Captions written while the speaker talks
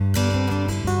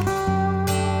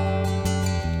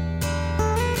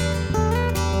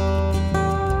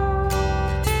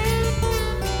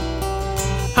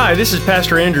Hi, this is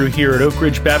Pastor Andrew here at Oak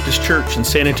Ridge Baptist Church in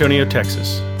San Antonio,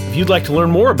 Texas. If you'd like to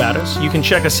learn more about us, you can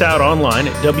check us out online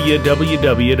at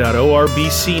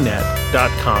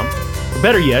www.orbcnet.com. Or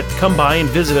better yet, come by and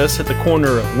visit us at the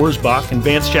corner of Wurzbach and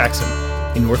Vance Jackson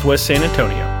in Northwest San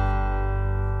Antonio.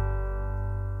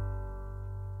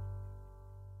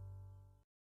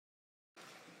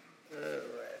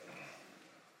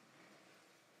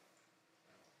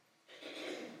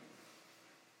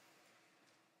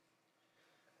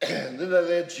 Then they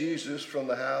led Jesus from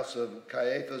the house of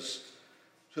Caiaphas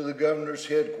to the governor's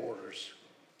headquarters.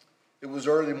 It was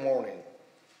early morning.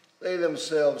 They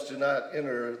themselves did not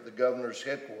enter the governor's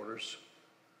headquarters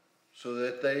so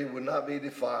that they would not be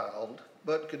defiled,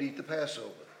 but could eat the Passover.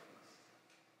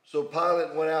 So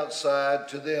Pilate went outside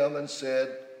to them and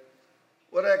said,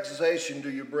 "What accusation do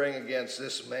you bring against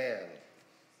this man?"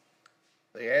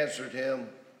 They answered him,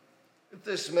 "If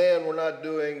this man were not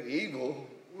doing evil,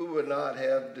 we would not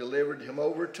have delivered him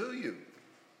over to you."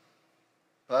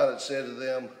 Pilate said to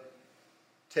them,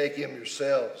 "Take him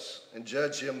yourselves and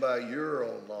judge him by your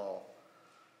own law."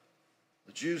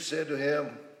 The Jews said to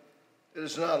him, "It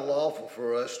is not lawful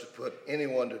for us to put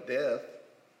anyone to death."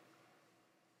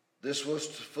 This was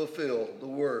to fulfill the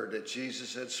word that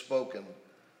Jesus had spoken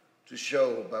to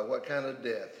show by what kind of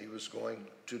death he was going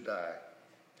to die.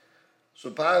 So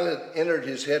Pilate entered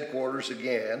his headquarters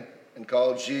again and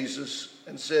called Jesus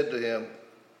and said to him,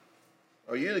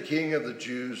 "Are you the king of the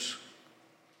Jews?"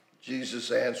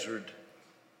 Jesus answered,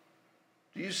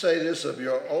 "Do you say this of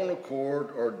your own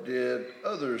accord, or did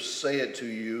others say it to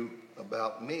you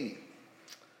about me?"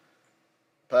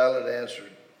 Pilate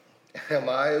answered, "Am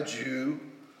I a Jew?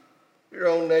 Your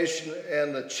own nation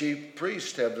and the chief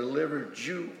priests have delivered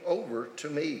you over to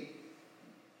me.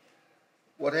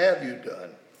 What have you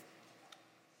done?"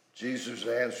 Jesus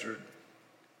answered,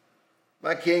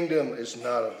 "My kingdom is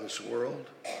not of this world.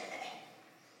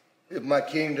 If my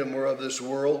kingdom were of this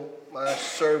world, my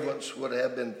servants would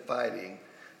have been fighting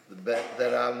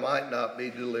that I might not be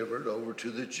delivered over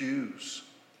to the Jews.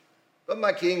 But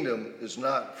my kingdom is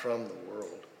not from the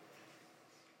world."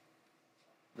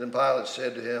 Then Pilate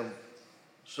said to him,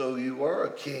 "So you are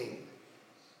a king?"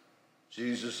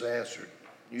 Jesus answered,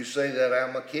 "You say that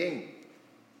I'm a king.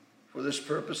 For this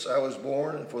purpose I was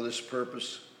born, and for this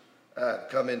purpose I have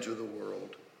come into the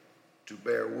world, to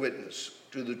bear witness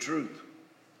to the truth.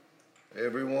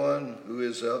 Everyone who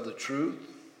is of the truth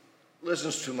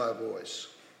listens to my voice."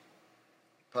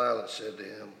 Pilate said to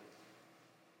him,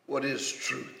 "What is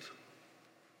truth?"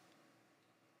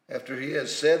 After he had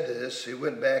said this, he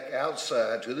went back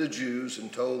outside to the Jews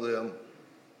and told them,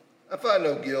 "I find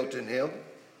no guilt in him,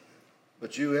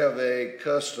 but you have a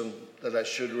custom that I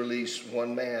should release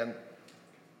one man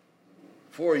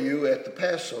for you at the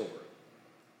Passover.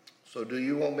 So do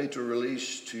you want me to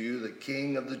release to you the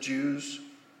king of the Jews?"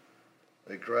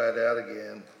 They cried out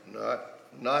again,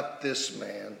 Not this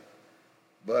man,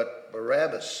 but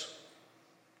Barabbas."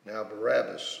 Now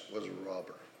Barabbas was a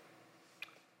robber.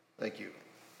 Thank you.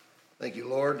 Thank you,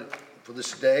 Lord, for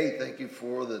this day. Thank you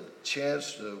for the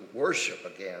chance to worship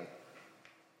again.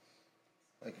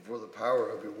 Thank you for the power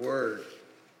of your word,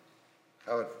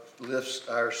 how it lifts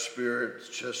our spirits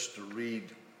just to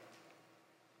read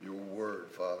your word,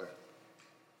 Father.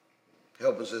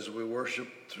 Help us as we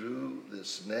worship through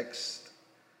this next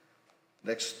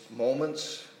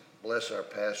moments. Bless our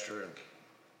pastor and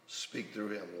speak through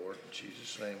him, Lord. In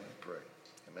Jesus' name we pray.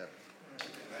 Amen. This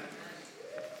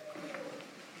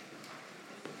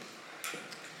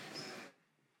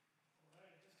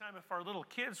time, if our little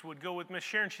kids would go with Miss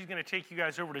Sharon, she's going to take you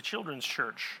guys over to Children's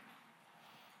Church.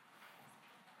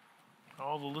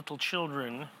 All the little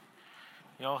children,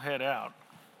 y'all head out.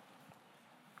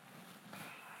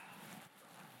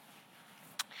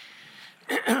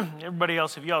 Everybody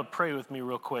else, if y'all would pray with me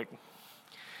real quick.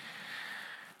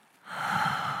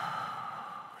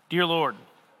 Dear Lord,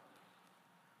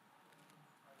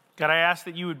 God, I ask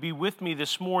that you would be with me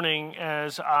this morning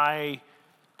as I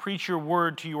preach your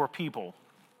word to your people.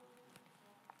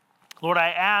 Lord, I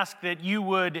ask that you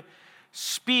would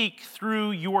speak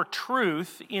through your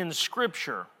truth in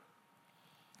Scripture,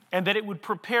 and that it would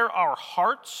prepare our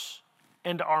hearts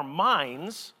and our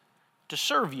minds to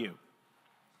serve you.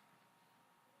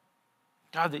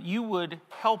 God, that you would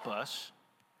help us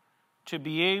to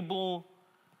be able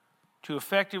to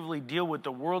effectively deal with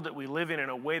the world that we live in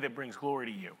a way that brings glory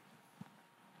to you.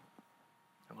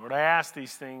 And Lord, I ask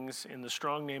these things in the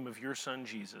strong name of your Son,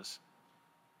 Jesus.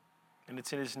 And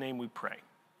it's in his name we pray.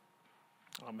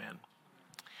 Amen.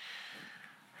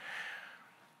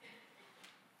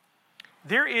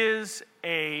 There is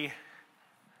an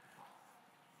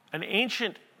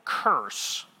ancient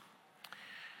curse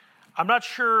I'm not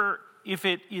sure if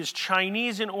it is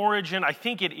Chinese in origin. I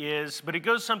think it is, but it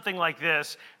goes something like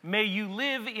this. May you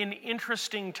live in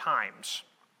interesting times.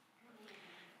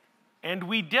 And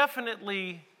we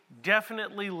definitely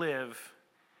live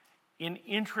in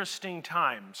interesting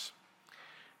times.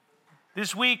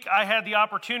 This week, I had the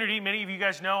opportunity, many of you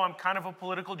guys know I'm kind of a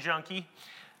political junkie,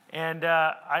 and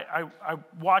I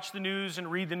watch the news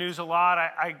and read the news a lot.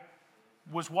 I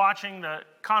was watching the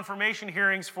confirmation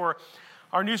hearings for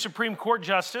our new Supreme Court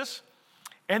justice,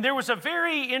 and there was a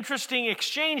very interesting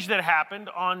exchange that happened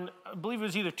on, I believe it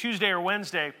was either Tuesday or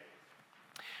Wednesday.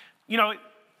 You know,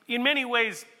 in many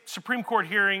ways, Supreme Court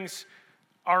hearings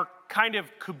are kind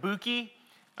of kabuki.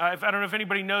 I don't know if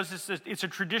anybody knows this, it's a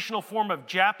traditional form of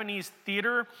Japanese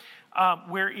theater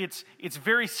where it's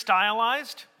very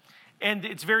stylized and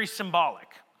it's very symbolic.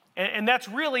 And that's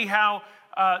really how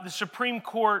the Supreme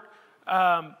Court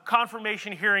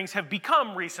confirmation hearings have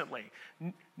become recently.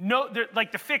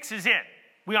 Like the fix is in.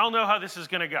 We all know how this is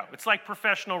going to go. It's like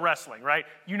professional wrestling, right?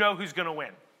 You know who's going to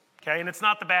win, okay? And it's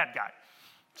not the bad guy.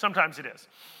 Sometimes it is.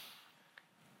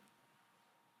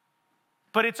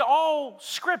 But it's all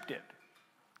scripted.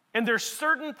 And there's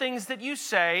certain things that you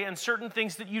say and certain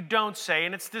things that you don't say.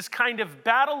 And it's this kind of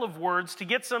battle of words to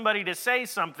get somebody to say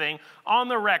something on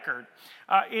the record.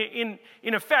 In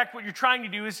effect, what you're trying to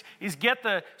do is get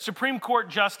the Supreme Court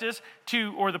justice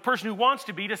to, or the person who wants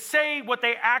to be, to say what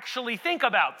they actually think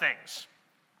about things.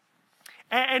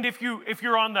 And if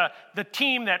you're on the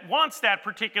team that wants that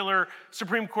particular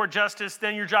Supreme Court justice,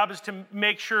 then your job is to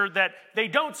make sure that they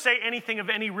don't say anything of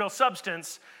any real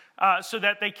substance so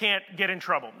that they can't get in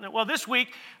trouble. Well, this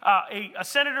week, a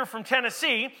senator from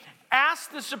Tennessee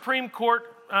asked the Supreme Court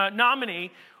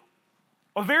nominee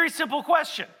a very simple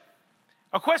question.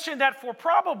 A question that for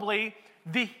probably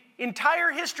the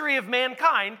entire history of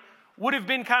mankind would have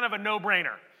been kind of a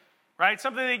no-brainer. Right?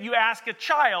 Something that you ask a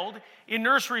child in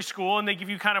nursery school and they give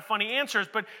you kind of funny answers.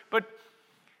 But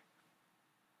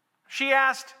she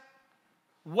asked,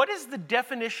 what is the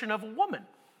definition of a woman?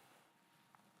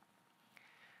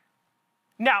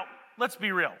 Now, let's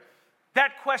be real.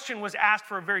 That question was asked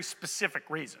for a very specific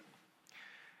reason.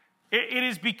 It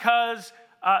is because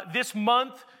this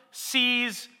month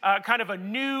sees kind of a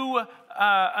new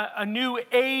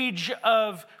age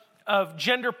of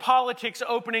gender politics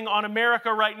opening on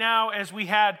America right now, as we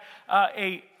had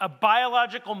a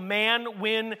biological man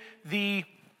win the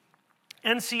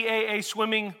NCAA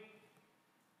swimming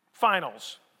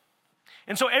finals.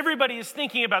 And so everybody is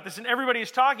thinking about this and everybody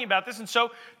is talking about this. And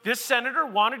so this senator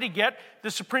wanted to get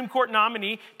the Supreme Court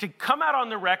nominee to come out on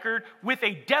the record with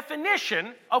a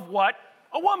definition of what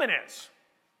a woman is.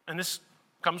 And this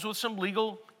comes with some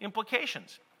legal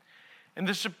implications. And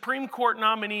the Supreme Court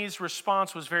nominee's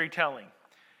response was very telling.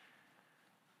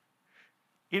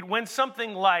 It went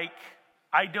something like,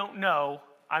 I don't know,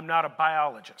 I'm not a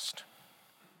biologist.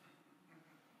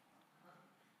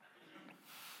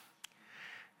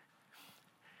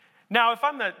 Now, if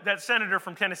I'm that senator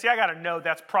from Tennessee, I got to know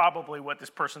that's probably what this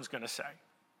person's going to say,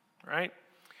 right?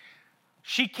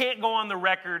 She can't go on the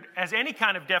record as any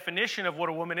kind of definition of what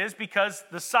a woman is because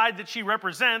the side that she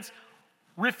represents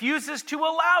refuses to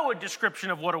allow a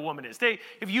description of what a woman is.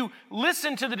 If you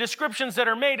listen to the descriptions that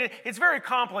are made, it's very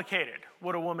complicated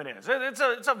what a woman is.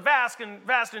 It's a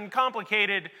vast and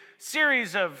complicated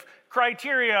series of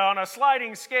criteria on a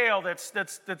sliding scale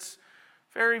that's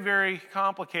very, very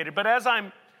complicated. But as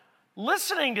I'm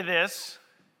listening to this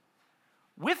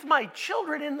with my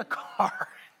children in the car,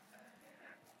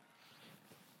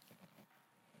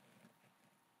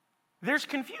 there's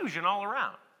confusion all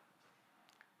around.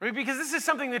 Right? Because this is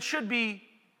something that should be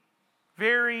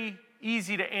very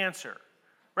easy to answer.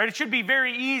 Right? It should be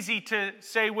very easy to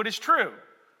say what is true,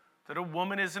 that a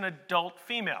woman is an adult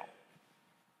female.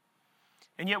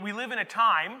 And yet we live in a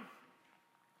time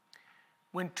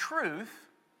when truth,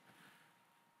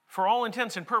 for all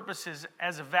intents and purposes,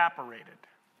 has evaporated.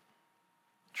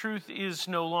 Truth is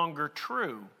no longer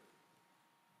true.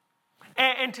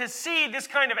 And to see this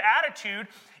kind of attitude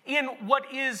in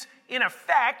what is, in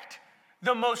effect,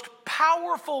 the most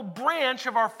powerful branch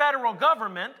of our federal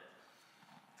government,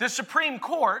 the Supreme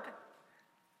Court,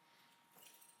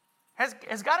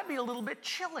 has got to be a little bit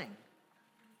chilling.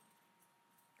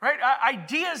 Right?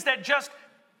 Ideas that just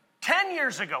 10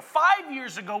 years ago, 5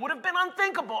 years ago would have been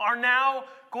unthinkable are now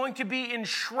going to be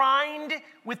enshrined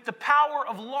with the power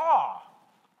of law.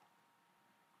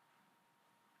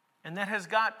 And that has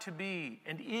got to be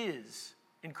and is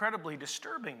incredibly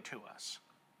disturbing to us.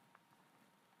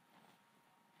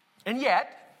 And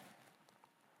yet,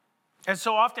 as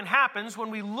so often happens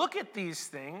when we look at these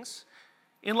things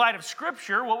in light of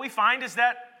Scripture, what we find is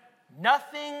that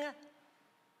nothing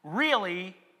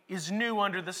really is new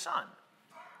under the sun.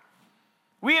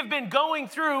 We have been going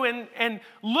through and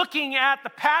looking at the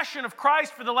passion of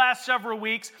Christ for the last several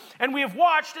weeks, and we have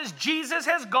watched as Jesus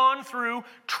has gone through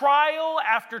trial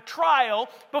after trial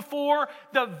before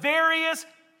the various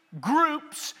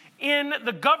groups in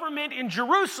the government in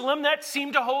Jerusalem that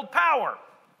seemed to hold power.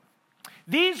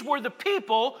 These were the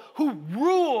people who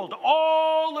ruled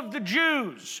all of the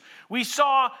Jews. We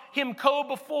saw him go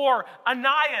before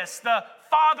Ananias, the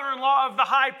father-in-law of the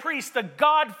high priest, the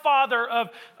godfather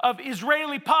of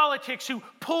Israeli politics, who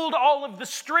pulled all of the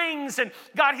strings and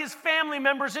got his family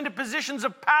members into positions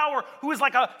of power, who was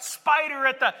like a spider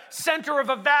at the center of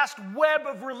a vast web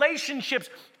of relationships,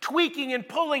 tweaking and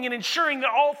pulling and ensuring that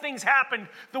all things happened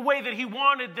the way that he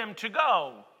wanted them to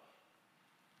go.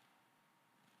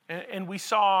 And we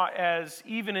saw as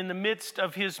even in the midst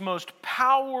of his most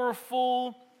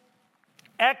powerful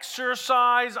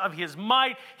exercise of his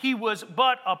might, he was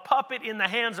but a puppet in the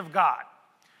hands of God.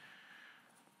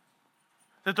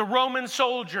 That the Roman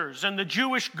soldiers and the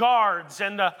Jewish guards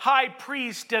and the high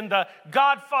priest and the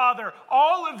godfather,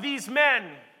 all of these men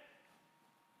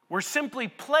were simply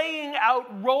playing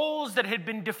out roles that had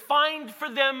been defined for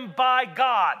them by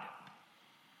God.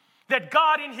 That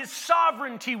God in his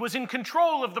sovereignty was in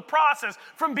control of the process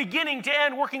from beginning to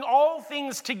end, working all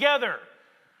things together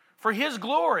for his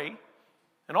glory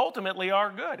and ultimately our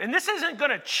good. And this isn't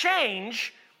going to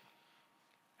change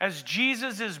as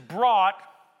Jesus is brought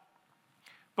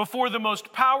before the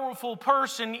most powerful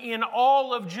person in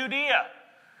all of Judea,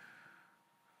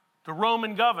 the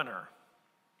Roman governor.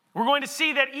 We're going to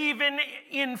see that even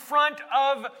in front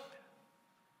of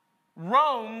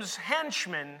Rome's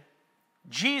henchmen,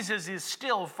 Jesus is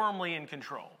still firmly in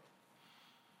control.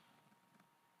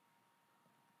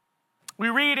 We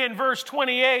read in verse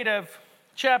 28 of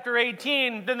chapter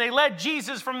 18, then they led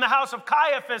Jesus from the house of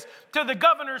Caiaphas to the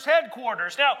governor's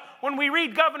headquarters. Now, when we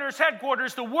read governor's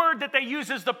headquarters, the word that they use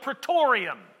is the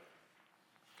praetorium.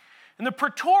 And the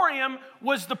praetorium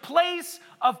was the place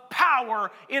of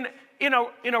power in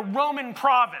a Roman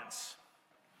province.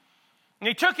 And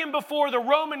they took him before the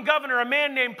Roman governor, a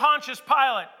man named Pontius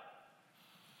Pilate.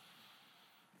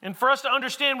 And for us to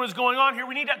understand what's going on here,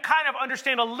 we need to kind of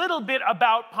understand a little bit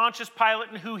about Pontius Pilate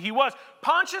and who he was.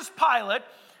 Pontius Pilate,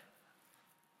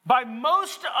 by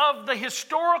most of the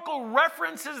historical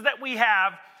references that we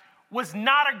have, was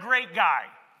not a great guy.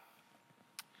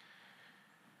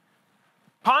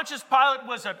 Pontius Pilate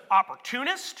was an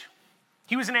opportunist.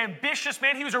 He was an ambitious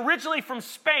man. He was originally from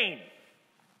Spain,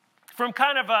 from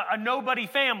kind of a nobody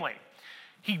family.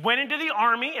 He went into the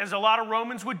army, as a lot of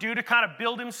Romans would do, to kind of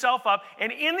build himself up.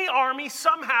 And in the army,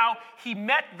 somehow, he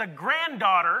met the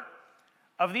granddaughter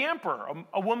of the emperor,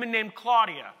 a woman named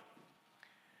Claudia.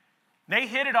 They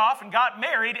hit it off and got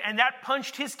married, and that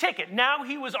punched his ticket. Now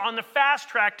he was on the fast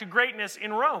track to greatness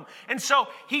in Rome. And so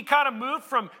he kind of moved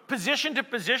from position to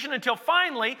position until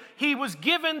finally he was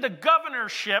given the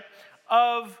governorship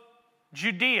of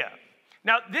Judea.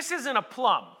 Now, this isn't a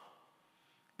plum.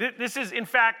 This is, in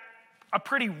fact, a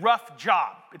pretty rough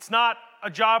job. It's not a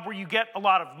job where you get a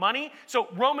lot of money. So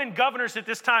Roman governors at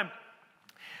this time,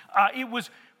 it was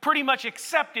pretty much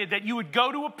accepted that you would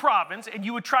go to a province and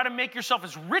you would try to make yourself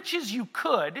as rich as you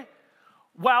could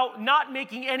while not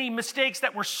making any mistakes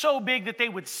that were so big that they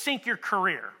would sink your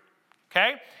career.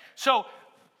 Okay? So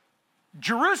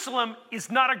Jerusalem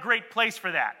is not a great place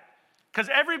for that because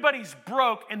everybody's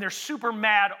broke and they're super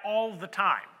mad all the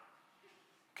time.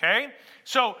 Okay?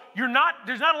 So there's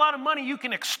not a lot of money you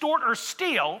can extort or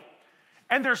steal,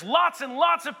 and there's lots and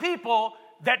lots of people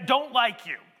that don't like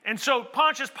you. And so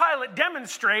Pontius Pilate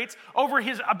demonstrates over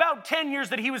his about 10 years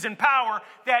that he was in power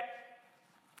that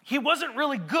he wasn't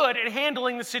really good at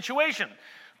handling the situation.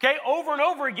 Okay? Over and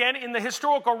over again in the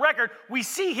historical record, we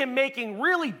see him making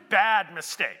really bad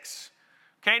mistakes.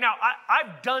 Okay, now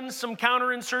I've done some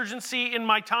counterinsurgency in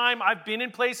my time. I've been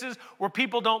in places where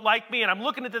people don't like me, and I'm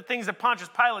looking at the things that Pontius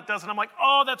Pilate does, and I'm like,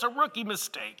 oh, that's a rookie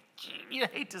mistake. You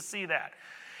hate to see that.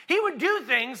 He would do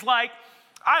things like,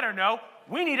 I don't know,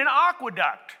 we need an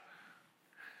aqueduct.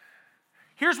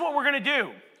 Here's what we're going to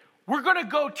do. We're going to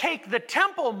go take the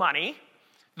temple money,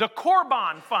 the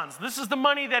Korban funds. This is the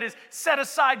money that is set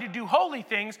aside to do holy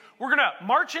things. We're going to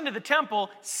march into the temple,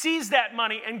 seize that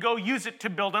money, and go use it to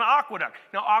build an aqueduct.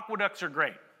 Now, aqueducts are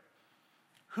great.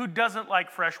 Who doesn't like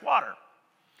fresh water?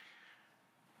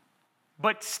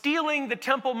 But stealing the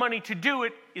temple money to do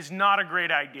it is not a great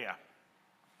idea.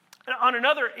 On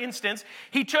another instance,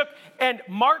 he took and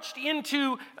marched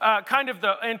into kind of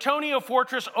the Antonia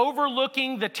fortress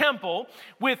overlooking the temple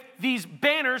with these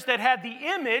banners that had the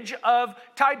image of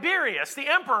Tiberius, the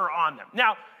emperor, on them.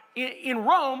 Now, in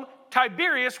Rome,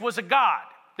 Tiberius was a god.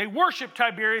 They worshiped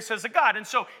Tiberius as a god. And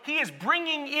so he is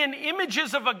bringing in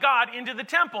images of a god into the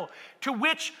temple, to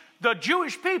which the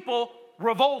Jewish people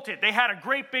revolted. They had a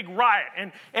great big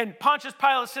riot. And Pontius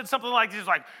Pilate said something like this,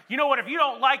 like, you know what, if you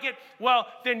don't like it, well,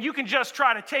 then you can just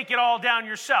try to take it all down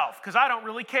yourself, because I don't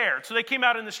really care. So they came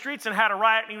out in the streets and had a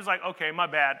riot, and he was like, okay, my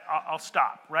bad, I'll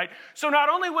stop, right? So not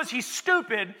only was he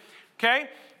stupid, okay,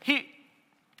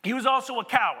 he was also a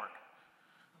coward.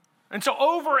 And so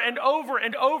over and over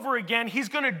and over again, he's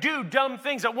going to do dumb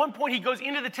things. At one point, he goes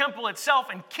into the temple itself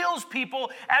and kills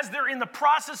people as they're in the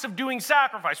process of doing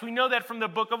sacrifice. We know that from the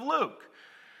book of Luke.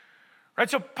 Right?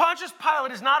 So Pontius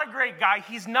Pilate is not a great guy.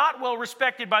 He's not well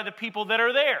respected by the people that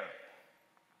are there.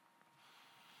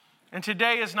 And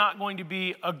today is not going to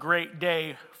be a great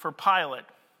day for Pilate.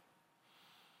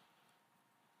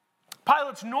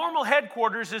 Pilate's normal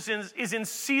headquarters is in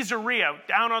Caesarea,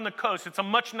 down on the coast. It's a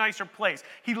much nicer place.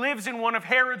 He lives in one of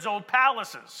Herod's old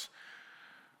palaces.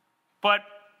 But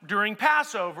during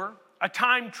Passover, a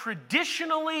time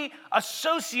traditionally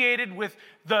associated with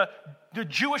the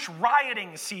Jewish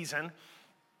rioting season,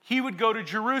 he would go to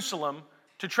Jerusalem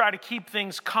to try to keep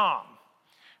things calm.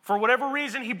 For whatever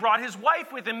reason, he brought his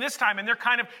wife with him this time, and they're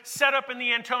kind of set up in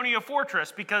the Antonia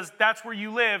Fortress, because that's where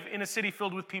you live in a city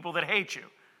filled with people that hate you.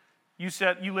 You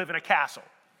said you live in a castle.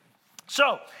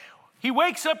 So he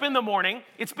wakes up in the morning.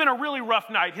 It's been a really rough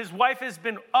night. His wife has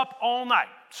been up all night.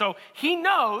 So he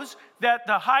knows that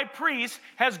the high priest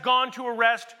has gone to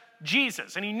arrest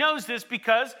Jesus. And he knows this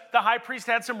because the high priest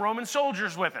had some Roman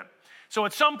soldiers with him. So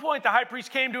at some point, the high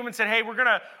priest came to him and said, hey,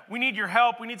 we need your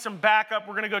help. We need some backup.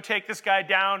 We're going to go take this guy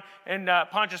down. And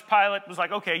Pontius Pilate was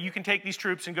like, okay, you can take these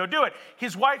troops and go do it.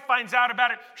 His wife finds out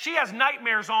about it. She has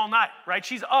nightmares all night, right?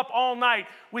 She's up all night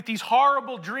with these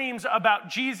horrible dreams about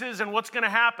Jesus and what's going to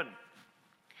happen.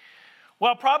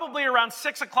 Well, probably around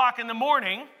 6 o'clock in the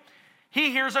morning,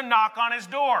 he hears a knock on his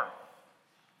door.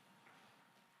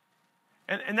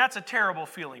 And that's a terrible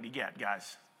feeling to get,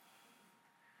 guys.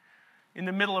 In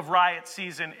the middle of riot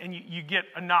season, and you get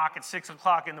a knock at 6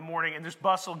 o'clock in the morning, and there's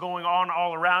bustle going on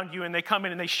all around you, and they come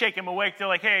in and they shake him awake. They're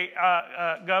like, hey,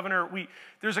 Governor,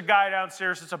 there's a guy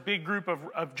downstairs. It's a big group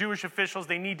of Jewish officials.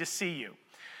 They need to see you.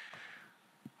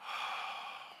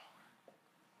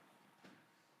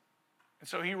 And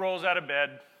so he rolls out of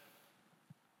bed,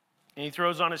 and he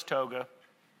throws on his toga,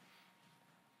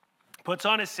 puts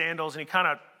on his sandals, and he kind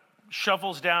of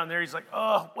shuffles down there. He's like,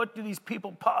 oh, what do these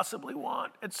people possibly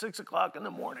want at 6 o'clock in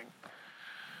the morning?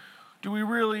 Do we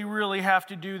really, really have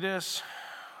to do this?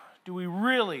 Do we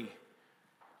really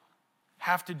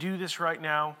have to do this right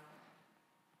now?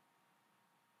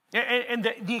 And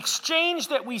the exchange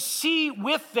that we see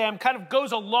with them kind of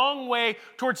goes a long way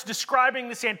towards describing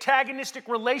this antagonistic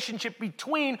relationship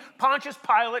between Pontius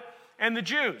Pilate and the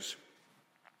Jews.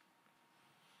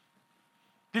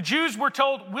 The Jews were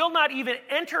told, will not even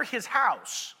enter his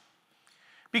house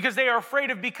because they are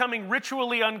afraid of becoming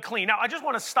ritually unclean. Now, I just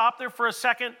want to stop there for a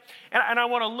second, and I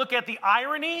want to look at the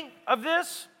irony of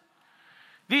this.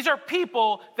 These are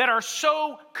people that are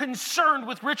so concerned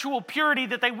with ritual purity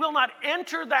that they will not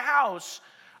enter the house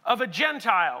of a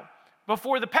Gentile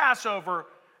before the Passover,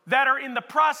 that are in the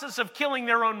process of killing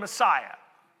their own Messiah.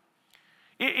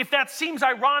 If that seems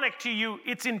ironic to you,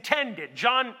 it's intended.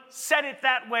 John said it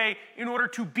that way in order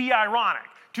to be ironic,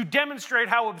 to demonstrate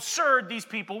how absurd these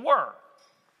people were.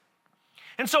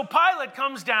 And so Pilate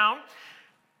comes down.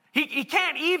 He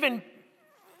can't even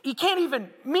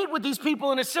meet with these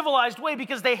people in a civilized way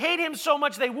because they hate him so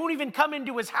much they won't even come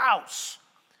into his house.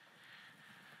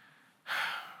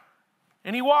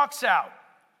 And he walks out.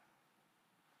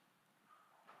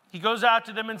 He goes out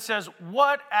to them and says,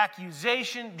 what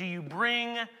accusation do you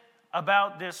bring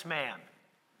about this man?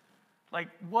 Like,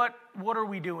 what are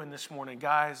we doing this morning,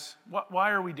 guys?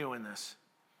 Why are we doing this?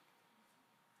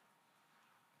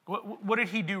 What did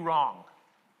he do wrong?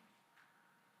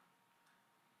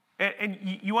 And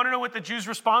you want to know what the Jews'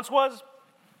 response was?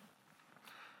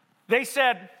 They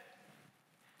said,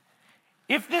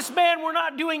 if this man were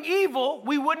not doing evil,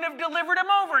 we wouldn't have delivered him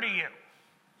over to you.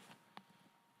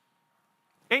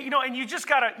 And you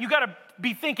gotta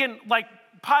be thinking, like,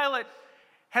 Pilate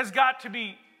has got to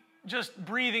be just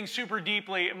breathing super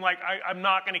deeply. I'm like, I'm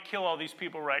not going to kill all these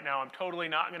people right now. I'm totally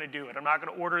not going to do it. I'm not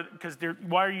going to order, because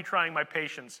why are you trying my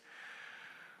patience?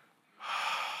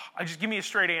 Just give me a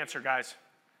straight answer, guys.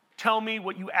 Tell me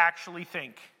what you actually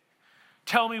think.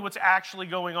 Tell me what's actually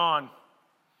going on.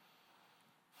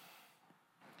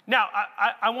 Now,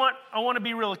 I want to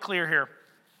be really clear here.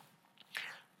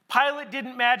 Pilate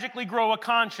didn't magically grow a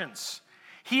conscience.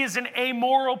 He is an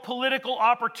amoral political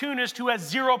opportunist who has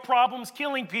zero problems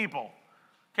killing people.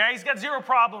 Okay, he's got zero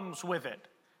problems with it.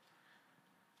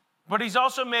 But he's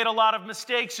also made a lot of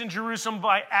mistakes in Jerusalem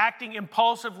by acting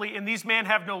impulsively, and these men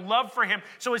have no love for him.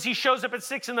 So as he shows up at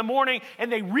 6 in the morning and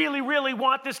they really, really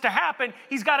want this to happen,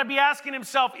 he's got to be asking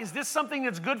himself, is this something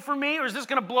that's good for me, or is this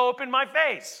going to blow up in my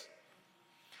face?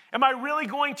 Am I really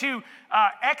going to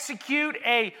execute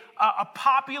a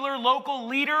popular local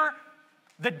leader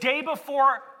the day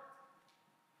before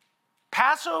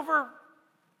Passover?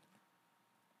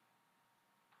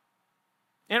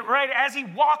 And right as he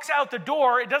walks out the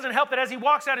door, it doesn't help that as he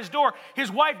walks out his door, his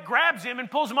wife grabs him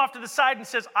and pulls him off to the side and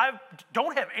says, I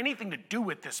don't have anything to do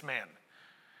with this man.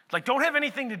 Like, don't have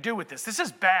anything to do with this. This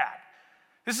is bad.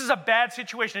 This is a bad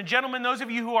situation. And gentlemen, those of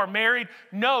you who are married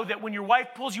know that when your wife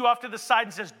pulls you off to the side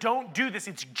and says, don't do this,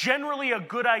 it's generally a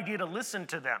good idea to listen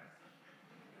to them.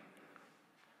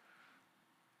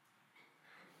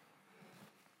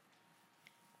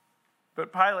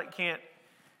 But Pilate can't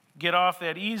get off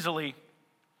that easily.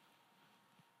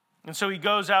 And so he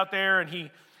goes out there and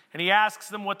he asks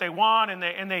them what they want,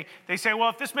 and they say, well,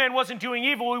 if this man wasn't doing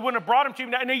evil, we wouldn't have brought him to you.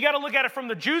 Now you got to look at it from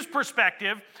the Jews'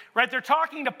 perspective, right? They're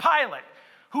talking to Pilate,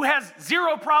 who has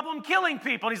zero problem killing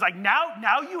people. And he's like,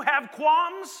 now you have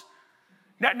qualms?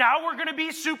 Now we're going to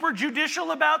be super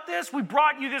judicial about this? We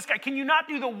brought you this guy. Can you not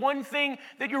do the one thing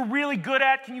that you're really good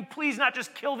at? Can you please not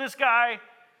just kill this guy?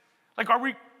 Like, are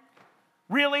we,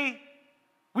 really?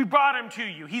 We brought him to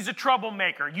you. He's a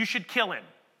troublemaker. You should kill him.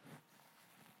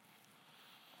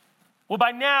 Well,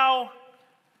 by now,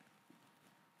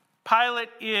 Pilate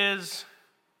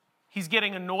he's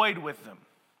getting annoyed with them.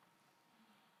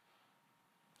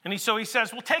 And so he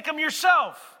says, well, take him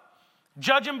yourself.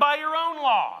 Judge him by your own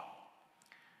law.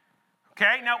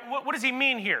 Okay, now what does he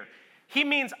mean here? He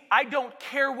means, I don't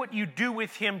care what you do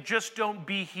with him, just don't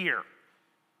be here.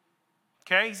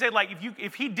 Okay, he said, like,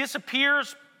 if he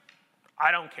disappears,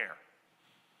 I don't care.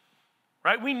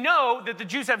 Right? We know that the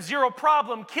Jews have zero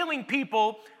problem killing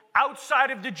people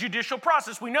outside of the judicial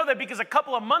process. We know that because a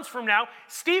couple of months from now,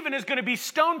 Stephen is going to be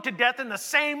stoned to death in the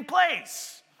same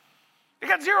place. They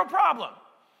got zero problem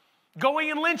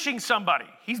going and lynching somebody.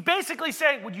 He's basically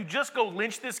saying, would you just go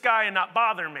lynch this guy and not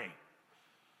bother me?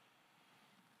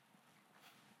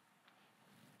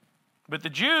 But the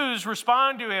Jews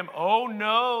respond to him, oh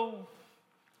no,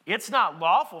 it's not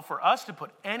lawful for us to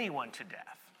put anyone to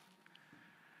death.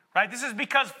 Right? This is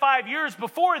because 5 years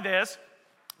before this,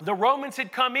 the Romans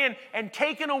had come in and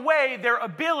taken away their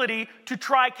ability to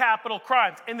try capital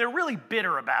crimes. And they're really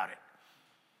bitter about it.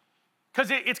 Because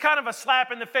it's kind of a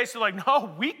slap in the face. They're like,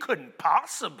 no, we couldn't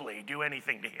possibly do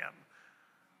anything to him.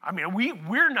 I mean,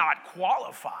 we're not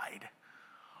qualified.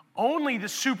 Only the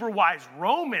super wise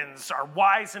Romans are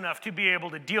wise enough to be able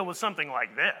to deal with something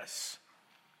like this.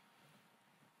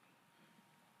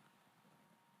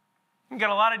 You've got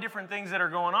a lot of different things that are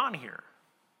going on here.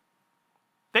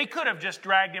 They could have just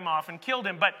dragged him off and killed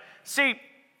him. But see,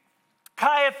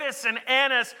 Caiaphas and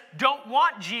Annas don't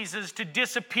want Jesus to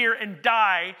disappear and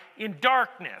die in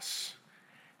darkness.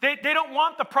 They don't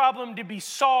want the problem to be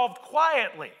solved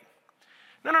quietly.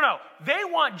 No. They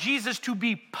want Jesus to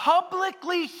be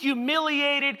publicly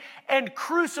humiliated and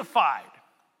crucified.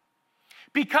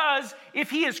 Because if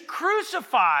he is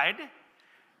crucified,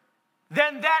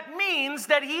 then that means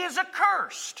that he is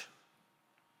accursed.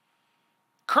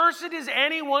 Cursed is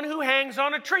anyone who hangs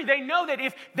on a tree. They know that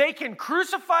if they can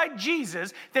crucify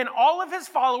Jesus, then all of his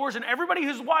followers and everybody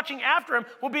who's watching after him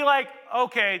will be like,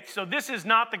 okay, so this is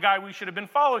not the guy we should have been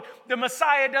following. The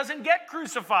Messiah doesn't get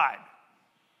crucified.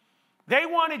 They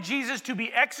wanted Jesus to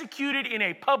be executed in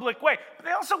a public way, but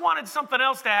they also wanted something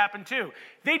else to happen too.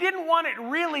 They didn't want it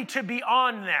really to be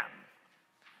on them,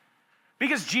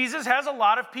 because Jesus has a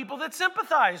lot of people that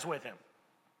sympathize with him.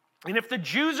 And if the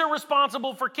Jews are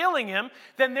responsible for killing him,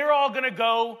 then they're all going to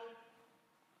go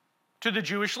to the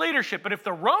Jewish leadership. But if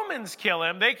the Romans kill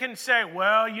him, they can say,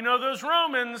 well, you know those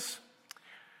Romans,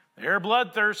 they're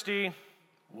bloodthirsty.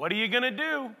 What are you going to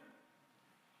do?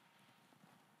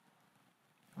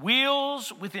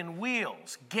 Wheels within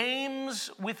wheels,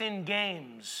 games within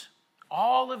games.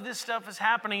 All of this stuff is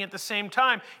happening at the same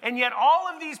time. And yet all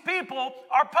of these people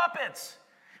are puppets.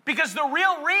 Because the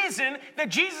real reason that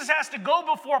Jesus has to go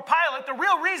before Pilate, the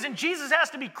real reason Jesus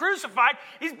has to be crucified,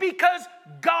 is because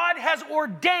God has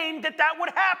ordained that that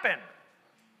would happen.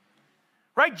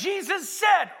 Right? Jesus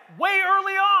said way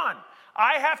early on,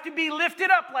 I have to be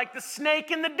lifted up like the snake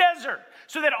in the desert,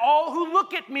 so that all who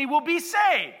look at me will be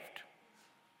saved.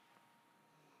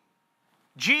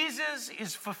 Jesus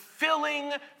is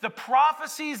fulfilling the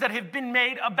prophecies that have been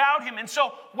made about him. And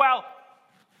so while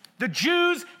the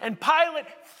Jews and Pilate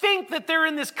think that they're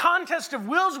in this contest of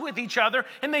wills with each other,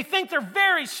 and they think they're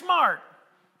very smart,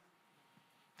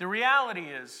 The reality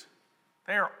is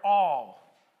they are all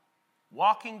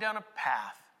walking down a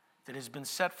path that has been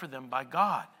set for them by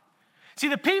God. See,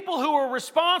 the people who are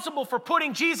responsible for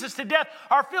putting Jesus to death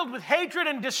are filled with hatred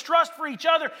and distrust for each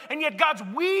other, and yet God's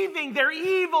weaving their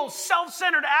evil,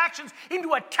 self-centered actions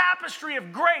into a tapestry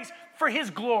of grace for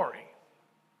His glory.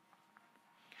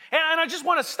 And I just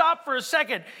want to stop for a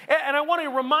second, and I want to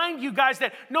remind you guys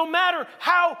that no matter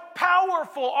how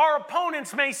powerful our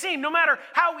opponents may seem, no matter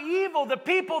how evil the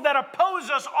people that oppose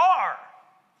us are,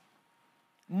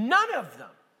 none of them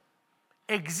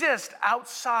exist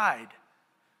outside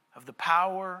of the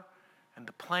power and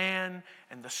the plan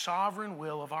and the sovereign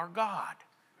will of our God.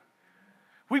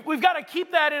 We've got to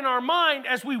keep that in our mind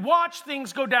as we watch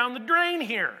things go down the drain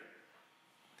here.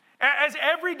 As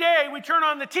every day we turn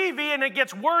on the TV and it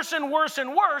gets worse and worse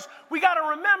and worse, we got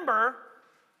to remember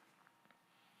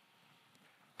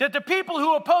that the people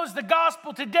who oppose the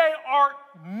gospel today are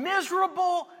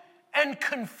miserable and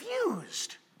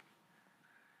confused.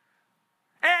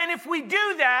 And if we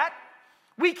do that,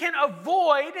 we can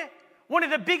avoid one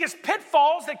of the biggest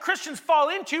pitfalls that Christians fall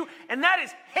into, and that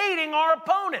is hating our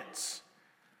opponents.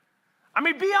 I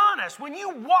mean, be honest, when you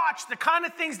watch the kind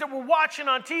of things that we're watching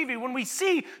on TV, when we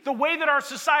see the way that our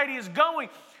society is going,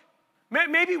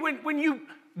 maybe when you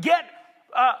get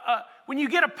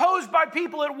opposed by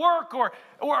people at work, or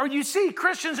you see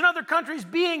Christians in other countries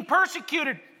being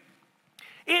persecuted,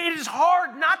 it is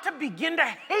hard not to begin to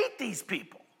hate these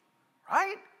people,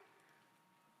 right?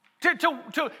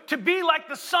 To be like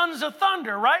the sons of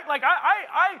thunder, right? Like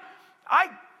I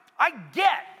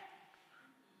get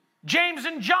James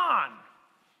and John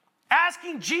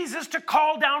asking Jesus to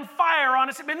call down fire on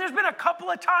us. I mean, there's been a couple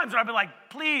of times where I've been like,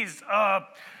 please,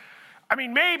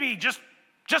 maybe just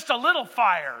a little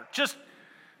fire. Just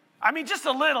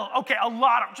a little. Okay, a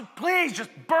lot of, please just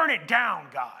burn it down,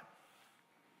 God.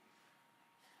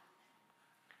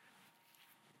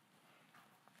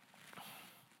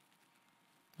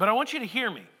 But I want you to hear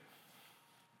me.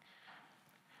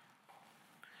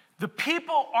 The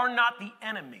people are not the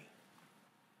enemy.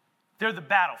 They're the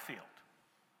battlefield.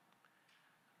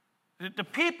 The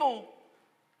people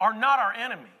are not our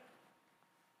enemy.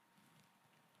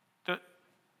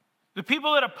 The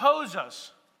people that oppose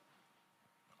us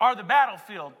are the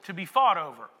battlefield to be fought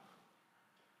over.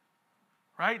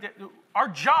 Right? Our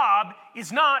job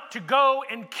is not to go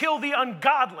and kill the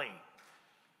ungodly.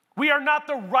 We are not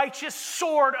the righteous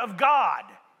sword of God.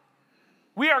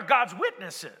 We are God's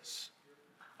witnesses.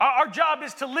 Our job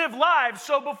is to live lives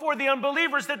so before the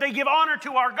unbelievers that they give honor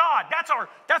to our God.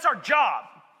 That's our job.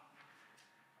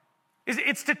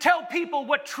 It's to tell people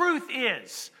what truth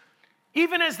is,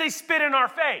 even as they spit in our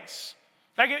face.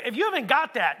 Like, if you haven't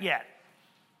got that yet,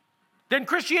 then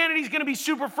Christianity is going to be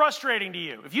super frustrating to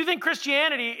you. If you think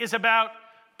Christianity is about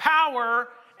power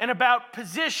and about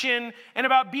position and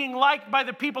about being liked by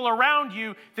the people around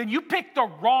you, then you picked the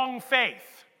wrong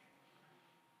faith.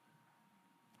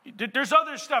 There's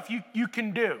other stuff you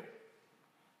can do.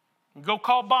 Go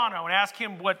call Bono and ask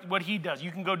him what he does.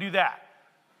 You can go do that.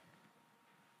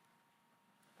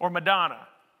 Or Madonna.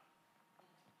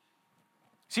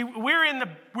 See, we're in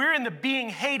the being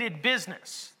hated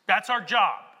business. That's our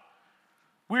job.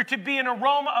 We're to be an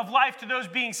aroma of life to those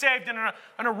being saved and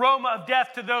an aroma of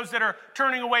death to those that are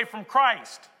turning away from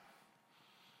Christ.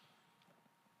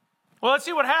 Well, let's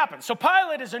see what happens. So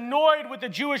Pilate is annoyed with the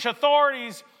Jewish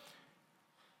authorities,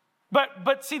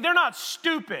 but see, they're not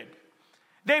stupid.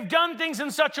 They've done things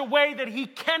in such a way that he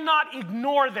cannot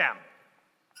ignore them.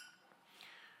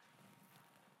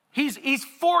 He's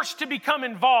forced to become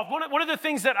involved. One of the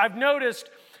things that I've noticed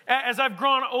as I've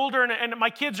grown older and my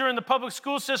kids are in the public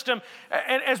school system,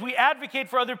 and as we advocate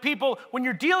for other people, when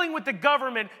you're dealing with the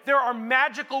government, there are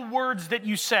magical words that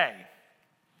you say.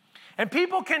 And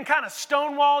people can kind of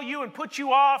stonewall you and put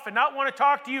you off and not want to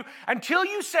talk to you until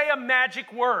you say a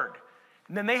magic word.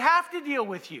 And then they have to deal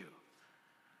with you.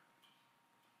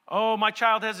 Oh, my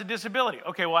child has a disability.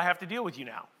 Okay, well, I have to deal with you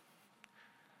now.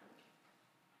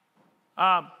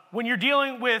 When you're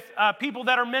dealing with people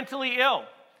that are mentally ill,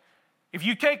 if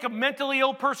you take a mentally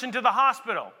ill person to the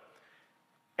hospital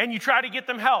and you try to get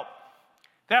them help,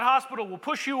 that hospital will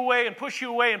push you away and push you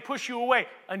away and push you away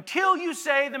until you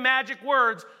say the magic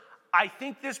words, I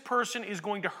think this person is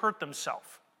going to hurt themselves.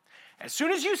 As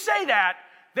soon as you say that,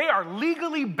 they are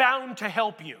legally bound to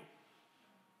help you.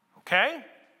 Okay?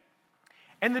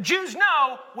 And the Jews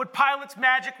know what Pilate's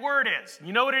magic word is.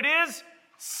 You know what it is?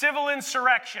 Civil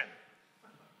insurrection.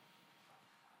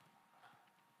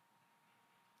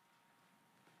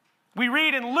 We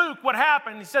read in Luke what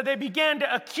happened. He said they began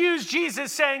to accuse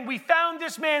Jesus, saying, "We found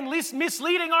this man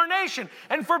misleading our nation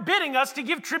and forbidding us to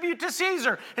give tribute to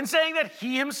Caesar, and saying that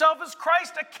he himself is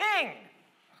Christ, a king."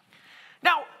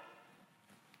 Now,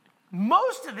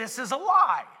 most of this is a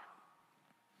lie.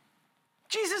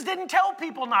 Jesus didn't tell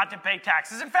people not to pay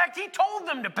taxes. In fact, he told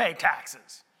them to pay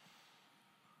taxes.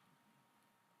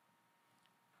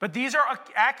 But these are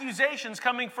accusations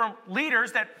coming from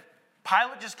leaders that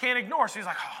Pilate just can't ignore. So he's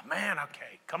like, "Oh man,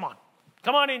 okay, come on.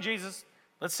 Come on in, Jesus.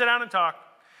 Let's sit down and talk."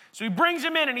 So he brings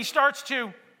him in and he starts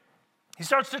to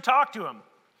talk to him.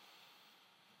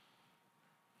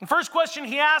 The first question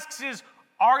he asks is,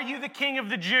 "Are you the king of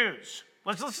the Jews?"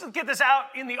 Let's get this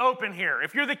out in the open here.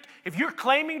 If you're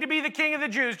claiming to be the king of the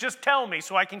Jews, just tell me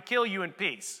so I can kill you in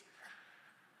peace.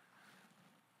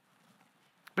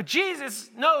 But Jesus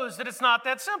knows that it's not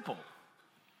that simple.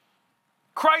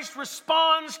 Christ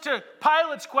responds to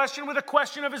Pilate's question with a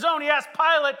question of his own. He asks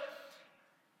Pilate,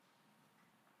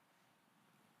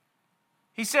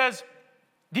 he says,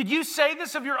 "Did you say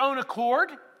this of your own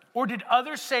accord, or did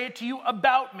others say it to you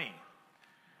about me?"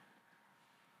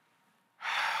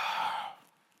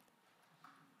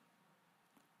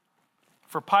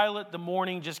 For Pilate, the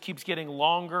mourning just keeps getting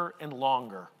longer and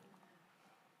longer.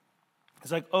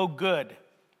 It's like, oh, good.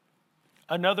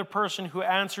 Another person who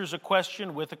answers a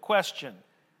question with a question.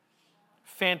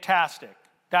 Fantastic.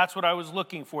 That's what I was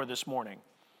looking for this morning.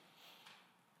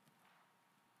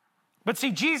 But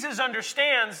see, Jesus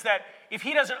understands that if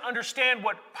he doesn't understand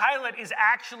what Pilate is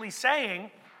actually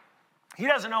saying, he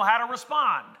doesn't know how to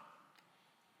respond.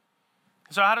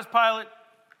 So how does Pilate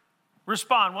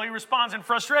respond? Well, he responds in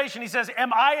frustration. He says,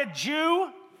 "Am I a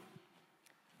Jew?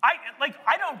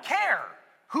 I don't care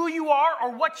who you are or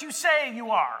what you say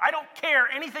you are. I don't care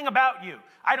anything about you.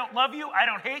 I don't love you. I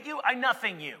don't hate you. I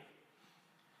nothing you.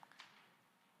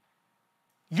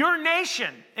 Your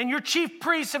nation and your chief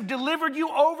priests have delivered you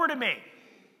over to me."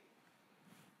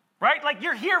 Right? Like,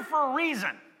 you're here for a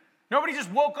reason. Nobody just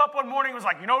woke up one morning and was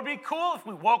like, "You know what would be cool if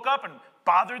we woke up and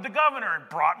bothered the governor and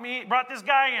brought this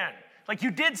guy in." Like,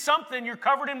 you did something, you're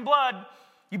covered in blood,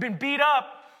 you've been beat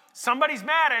up, somebody's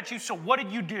mad at you, so what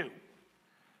did you do?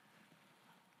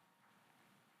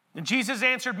 And Jesus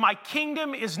answered, "My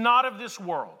kingdom is not of this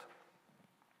world.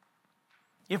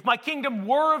 If my kingdom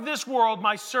were of this world,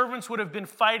 my servants would have been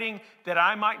fighting that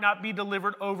I might not be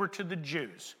delivered over to the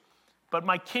Jews. But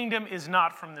my kingdom is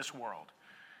not from this world."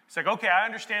 It's like, okay, I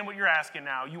understand what you're asking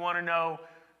now. You want to know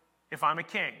if I'm a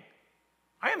king.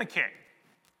 I am a king.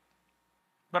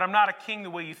 But I'm not a king the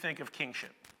way you think of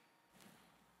kingship.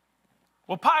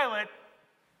 Well, Pilate,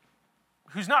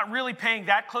 who's not really paying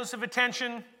that close of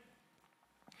attention,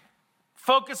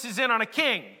 focuses in on a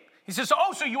king. He says,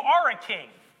 "Oh, so you are a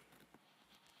king."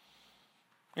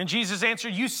 And Jesus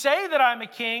answered, "You say that I'm a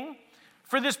king.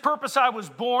 For this purpose I was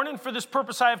born, and for this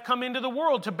purpose I have come into the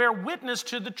world, to bear witness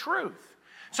to the truth."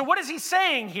 So what is he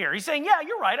saying here? He's saying, yeah,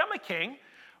 you're right, I'm a king.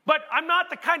 But I'm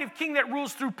not the kind of king that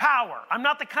rules through power. I'm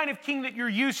not the kind of king that you're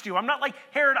used to. I'm not like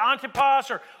Herod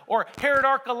Antipas or Herod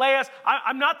Archelaus.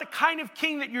 I'm not the kind of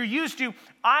king that you're used to.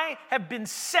 I have been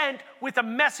sent with a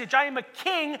message. I am a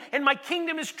king, and my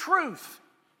kingdom is truth.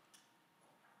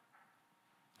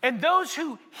 And those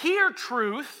who hear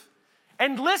truth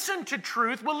and listen to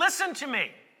truth will listen to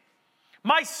me.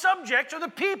 My subjects are the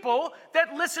people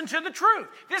that listen to the truth.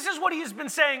 This is what he has been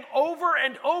saying over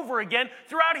and over again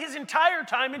throughout his entire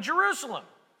time in Jerusalem.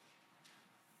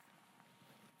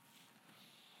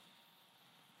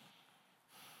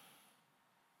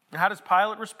 And how does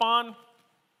Pilate respond?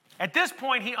 At this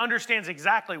point, he understands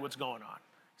exactly what's going on.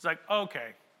 He's like,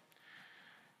 okay,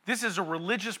 this is a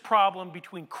religious problem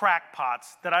between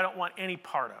crackpots that I don't want any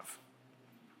part of.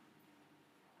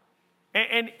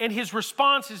 And his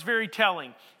response is very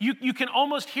telling. You can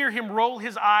almost hear him roll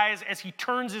his eyes as he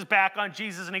turns his back on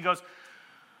Jesus and he goes,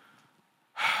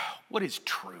 "What is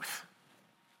truth?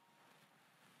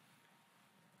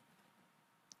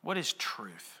 What is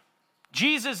truth?"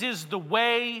 Jesus is the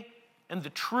way and the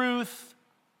truth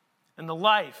and the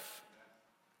life.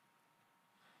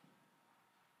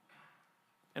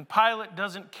 And Pilate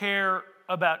doesn't care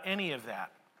about any of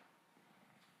that.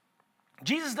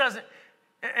 Jesus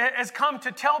has come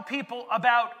to tell people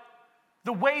about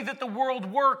the way that the world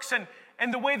works and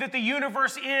the way that the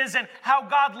universe is and how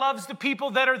God loves the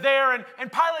people that are there.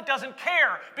 And Pilate doesn't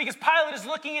care because Pilate is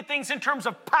looking at things in terms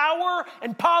of power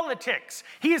and politics.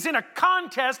 He is in a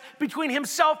contest between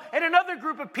himself and another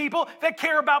group of people that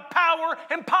care about power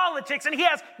and politics, and he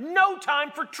has no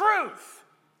time for truth.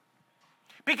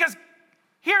 Because,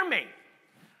 hear me,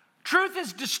 truth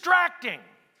is distracting.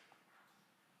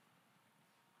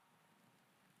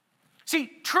 See,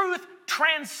 truth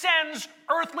transcends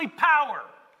earthly power.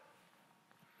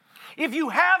 If you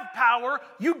have power,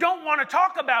 you don't want to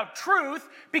talk about truth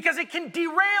because it can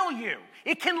derail you.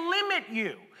 It can limit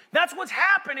you. That's what's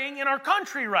happening in our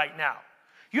country right now.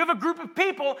 You have a group of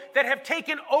people that have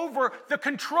taken over the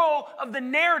control of the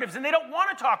narratives, and they don't want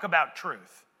to talk about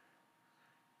truth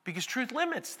because truth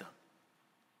limits them.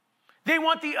 They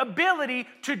want the ability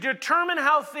to determine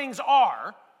how things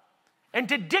are and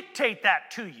to dictate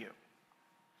that to you.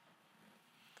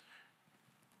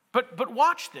 But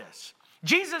watch this.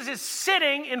 Jesus is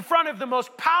sitting in front of the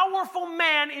most powerful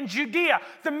man in Judea,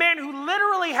 the man who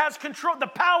literally has control, the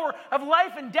power of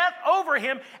life and death over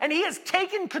him, and he has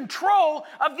taken control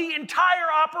of the entire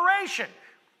operation.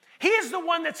 He is the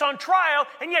one that's on trial,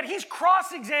 and yet he's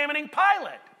cross-examining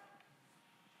Pilate.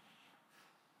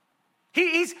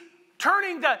 He's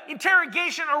turning the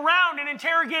interrogation around and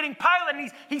interrogating Pilate,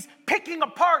 and he's picking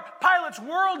apart Pilate's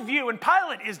worldview, and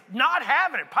Pilate is not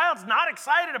having it. Pilate's not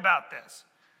excited about this.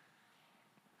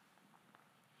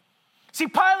 See,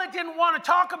 Pilate didn't want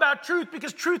to talk about truth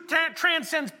because truth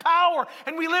transcends power.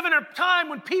 And we live in a time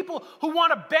when people who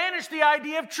want to banish the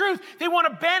idea of truth, they want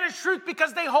to banish truth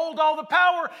because they hold all the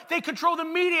power. They control the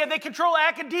media. They control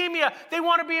academia. They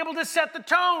want to be able to set the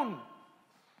tone.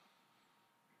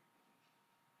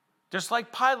 Just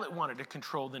like Pilate wanted to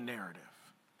control the narrative.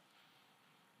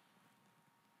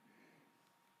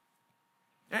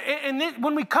 And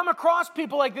when we come across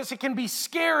people like this, it can be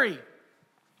scary.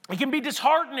 It can be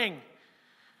disheartening.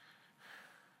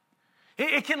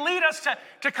 It can lead us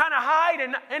to kind of hide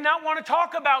and not want to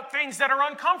talk about things that are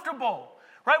uncomfortable,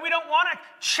 right? We don't want to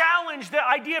challenge the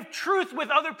idea of truth with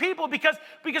other people because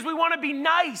we want to be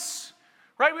nice,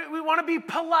 right? We want to be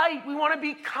polite. We want to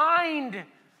be kind.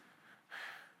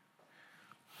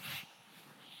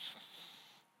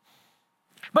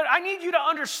 But I need you to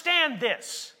understand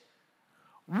this.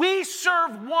 We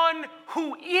serve one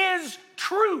who is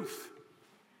truth.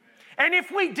 And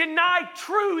if we deny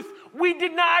truth, we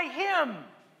deny him.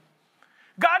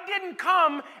 God didn't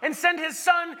come and send his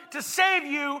son to save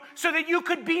you so that you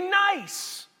could be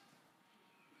nice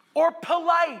or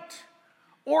polite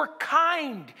or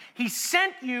kind. He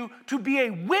sent you to be a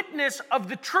witness of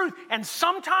the truth. And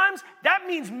sometimes that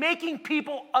means making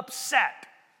people upset.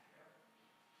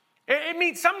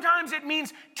 Sometimes it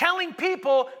means telling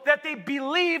people that they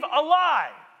believe a lie.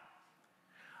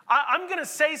 I'm going to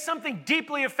say something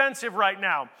deeply offensive right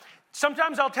now.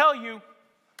 Sometimes I'll tell you,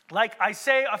 like I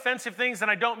say offensive things and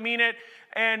I don't mean it,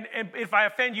 and if I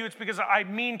offend you, it's because I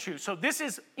mean to. So this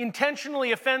is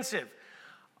intentionally offensive.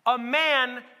 A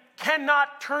man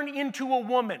cannot turn into a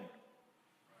woman.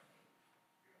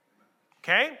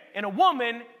 Okay? And a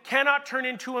woman cannot turn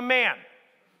into a man.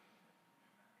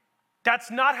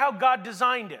 That's not how God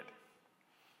designed it.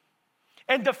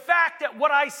 And the fact that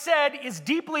what I said is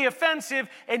deeply offensive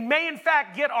and may in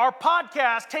fact get our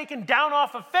podcast taken down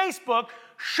off of Facebook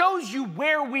shows you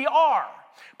where we are.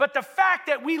 But the fact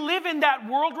that we live in that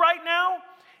world right now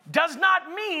does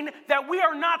not mean that we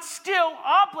are not still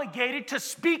obligated to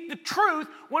speak the truth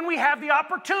when we have the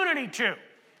opportunity to.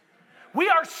 We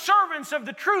are servants of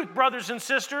the truth, brothers and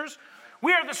sisters.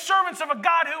 We are the servants of a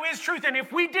God who is truth, and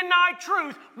if we deny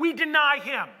truth, we deny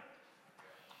him.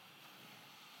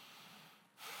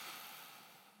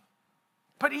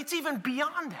 But it's even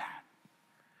beyond that.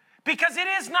 Because it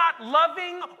is not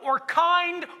loving or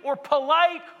kind or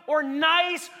polite or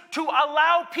nice to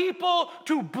allow people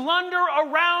to blunder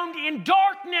around in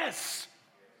darkness.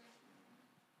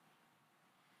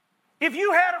 If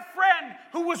you had a friend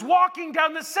who was walking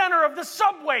down the center of the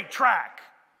subway track,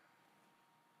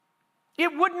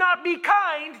 it would not be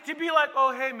kind to be like,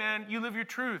 oh, hey, man, you live your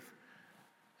truth.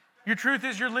 Your truth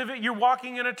is you're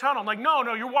walking in a tunnel. I'm like,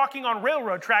 no, you're walking on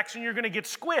railroad tracks and you're going to get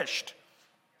squished.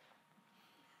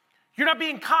 You're not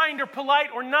being kind or polite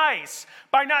or nice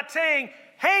by not saying,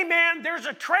 hey, man, there's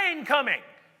a train coming.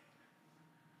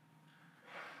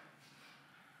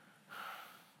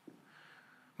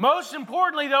 Most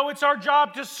importantly, though, it's our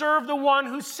job to serve the one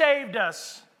who saved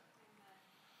us.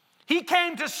 He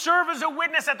came to serve as a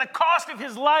witness at the cost of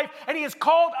his life, and he has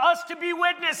called us to be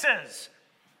witnesses.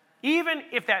 Even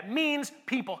if that means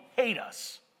people hate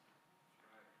us.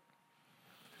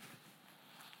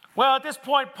 Well, at this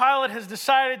point, Pilate has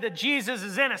decided that Jesus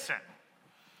is innocent.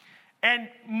 And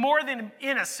more than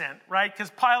innocent, right? Because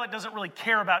Pilate doesn't really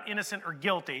care about innocent or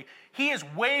guilty. He is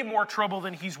way more trouble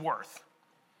than he's worth.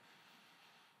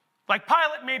 Like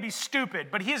Pilate may be stupid,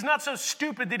 but he is not so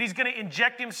stupid that he's going to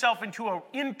inject himself into an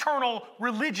internal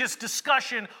religious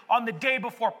discussion on the day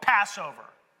before Passover.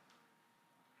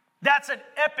 That's an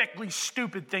epically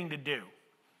stupid thing to do.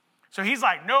 So he's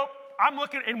like, nope, I'm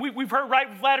looking, and we've heard,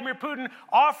 right, Vladimir Putin,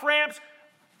 off-ramps.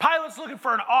 Pilate's looking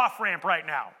for an off-ramp right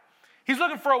now. He's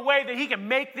looking for a way that he can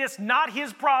make this not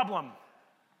his problem.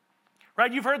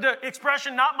 Right? You've heard the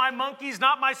expression, not my monkeys,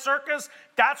 not my circus.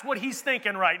 That's what he's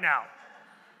thinking right now.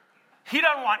 He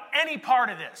doesn't want any part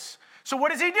of this. So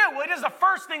what does he do? Well, it is the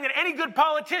first thing that any good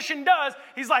politician does.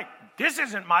 He's like, this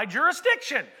isn't my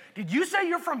jurisdiction. Did you say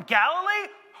you're from Galilee?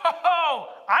 Oh,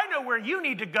 I know where you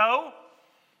need to go.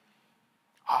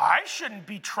 I shouldn't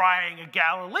be trying a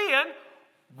Galilean.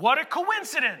 What a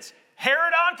coincidence.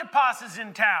 Herod Antipas is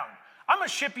in town. I'm going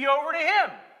to ship you over to him.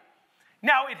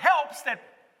 Now, it helps that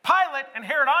Pilate and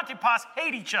Herod Antipas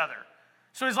hate each other.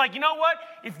 So he's like, you know what?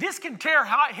 If this can tear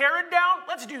Herod down,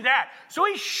 let's do that. So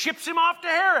he ships him off to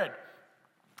Herod.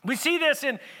 We see this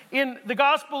in the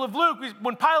Gospel of Luke.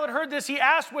 When Pilate heard this, he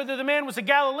asked whether the man was a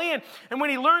Galilean. And when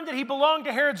he learned that he belonged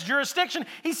to Herod's jurisdiction,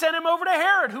 he sent him over to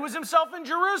Herod, who was himself in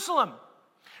Jerusalem.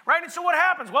 Right? And so what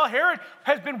happens? Well, Herod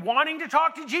has been wanting to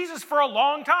talk to Jesus for a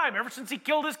long time, ever since he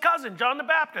killed his cousin, John the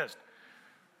Baptist.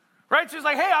 Right? So he's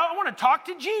like, hey, I want to talk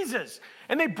to Jesus.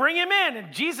 And they bring him in,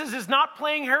 and Jesus is not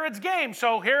playing Herod's game.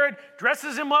 So Herod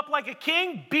dresses him up like a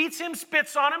king, beats him,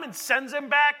 spits on him, and sends him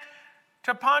back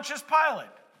to Pontius Pilate.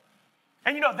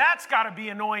 And you know, that's got to be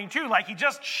annoying too. Like, he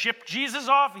just shipped Jesus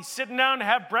off. He's sitting down to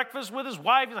have breakfast with his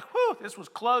wife. He's like, whew, this was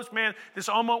close, man. This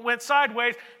almost went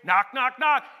sideways. Knock, knock,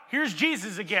 knock. Here's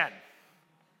Jesus again.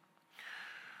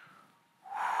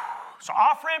 So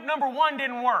off-ramp number 1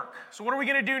 didn't work. So what are we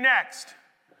going to do next?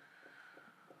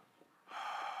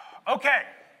 Okay.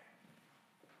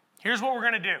 Here's what we're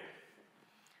going to do.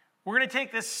 We're going to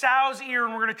take this sow's ear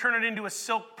and we're going to turn it into a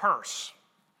silk purse.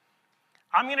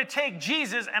 I'm going to take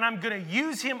Jesus and I'm going to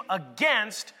use him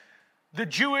against the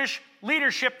Jewish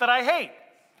leadership that I hate.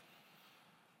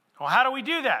 Well, how do we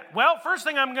do that? Well, first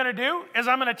thing I'm going to do is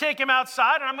I'm going to take him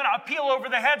outside and I'm going to appeal over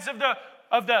the heads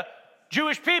of the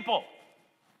Jewish people.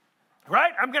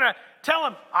 Right? I'm going to tell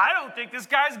him, I don't think this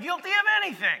guy's guilty of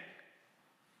anything.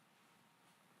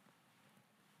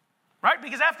 Right?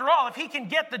 Because after all, if he can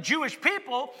get the Jewish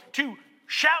people to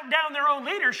shout down their own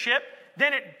leadership,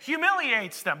 then it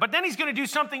humiliates them. But then he's going to do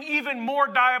something even more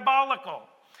diabolical.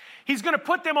 He's going to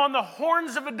put them on the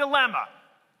horns of a dilemma.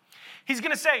 He's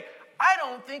going to say, I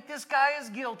don't think this guy is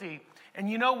guilty.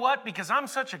 And you know what? Because I'm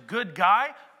such a good guy,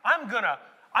 I'm going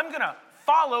to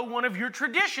follow one of your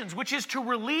traditions, which is to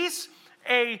release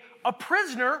a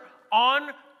prisoner on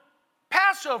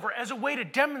Passover as a way to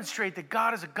demonstrate that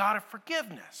God is a God of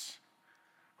forgiveness.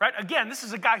 Right? Again, this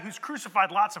is a guy who's crucified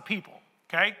lots of people,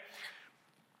 okay?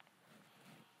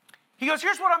 He goes,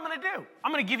 here's what I'm going to do.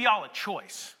 I'm going to give you all a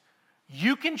choice.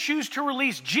 You can choose to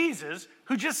release Jesus,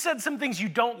 who just said some things you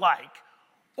don't like,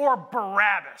 or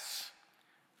Barabbas.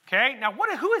 Okay? Now,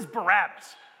 who is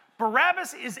Barabbas?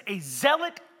 Barabbas is a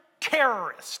zealot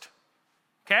terrorist.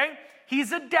 Okay?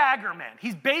 He's a dagger man.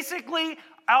 He's basically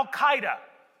Al-Qaeda.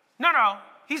 No,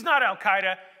 he's not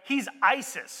Al-Qaeda. He's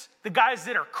ISIS, the guys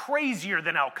that are crazier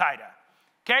than Al-Qaeda.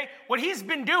 Okay? What he's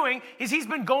been doing is he's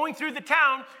been going through the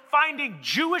town, finding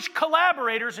Jewish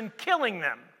collaborators and killing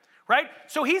them, right?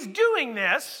 So he's doing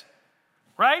this,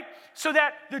 right? So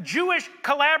that the Jewish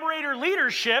collaborator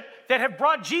leadership that have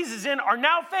brought Jesus in are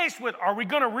now faced with, are we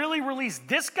going to really release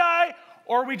this guy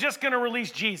or are we just going to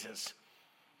release Jesus?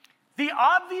 The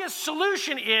obvious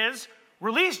solution is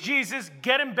release Jesus,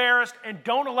 get embarrassed, and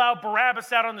don't allow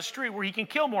Barabbas out on the street where he can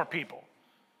kill more people.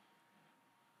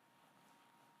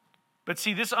 But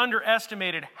see, this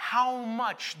underestimated how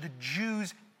much the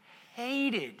Jews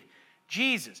hated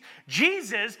Jesus.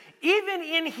 Jesus, even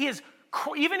in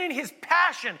his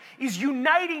passion, is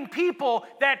uniting people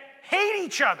that hate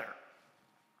each other.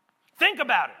 Think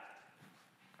about it.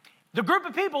 The group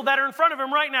of people that are in front of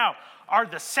him right now are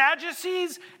the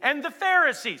Sadducees and the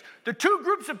Pharisees. The two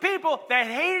groups of people that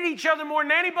hated each other more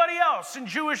than anybody else in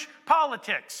Jewish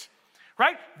politics.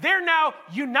 Right? They're now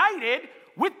united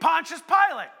with Pontius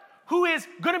Pilate, who is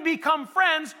going to become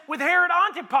friends with Herod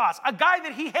Antipas, a guy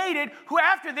that he hated, who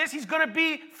after this he's going to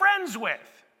be friends with.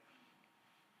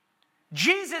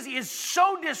 Jesus is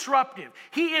so disruptive.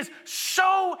 He is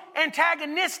so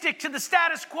antagonistic to the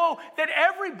status quo that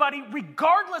everybody,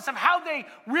 regardless of how they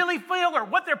really feel or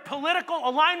what their political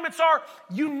alignments are,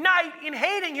 unite in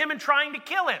hating him and trying to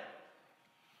kill him.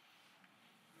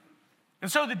 And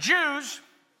so the Jews,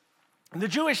 the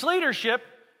Jewish leadership,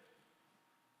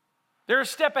 they're a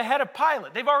step ahead of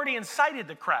Pilate. They've already incited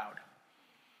the crowd.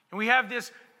 And we have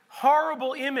this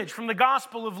horrible image from the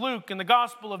Gospel of Luke and the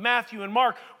Gospel of Matthew and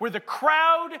Mark where the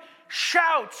crowd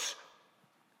shouts,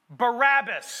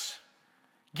 Barabbas,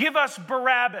 give us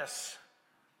Barabbas,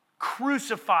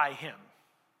 crucify him.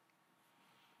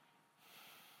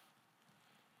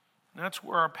 And that's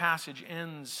where our passage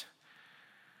ends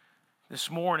this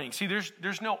morning. See,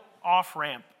 there's no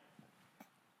off-ramp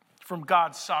from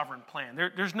God's sovereign plan.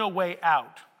 There's no way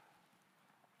out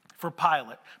for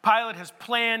Pilate. Pilate has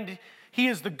planned. He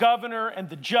is the governor and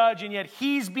the judge, and yet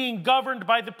he's being governed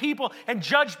by the people and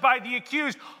judged by the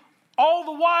accused. All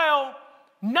the while,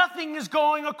 nothing is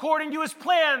going according to his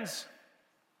plans.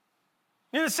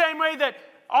 In the same way that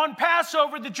on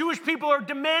Passover, the Jewish people are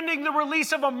demanding the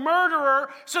release of a murderer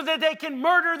so that they can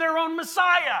murder their own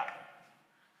Messiah.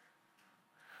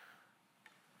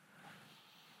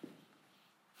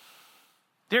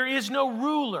 There is no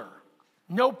ruler,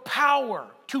 no power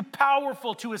too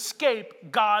powerful to escape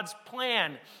God's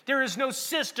plan. There is no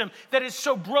system that is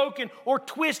so broken or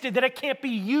twisted that it can't be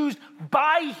used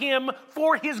by him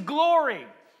for his glory.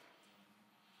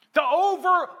 The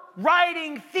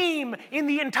overriding theme in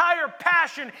the entire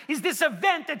Passion is this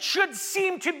event that should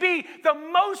seem to be the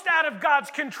most out of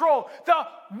God's control, the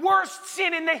worst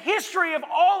sin in the history of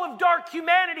all of dark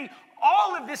humanity.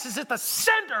 All of this is at the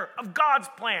center of God's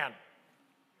plan.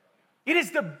 It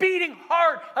is the beating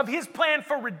heart of his plan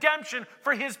for redemption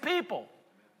for his people.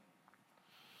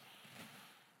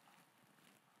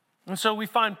 And so we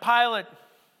find Pilate,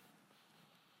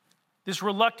 this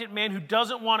reluctant man who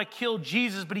doesn't want to kill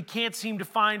Jesus, but he can't seem to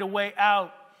find a way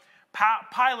out.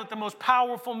 Pilate, the most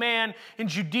powerful man in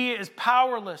Judea, is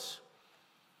powerless.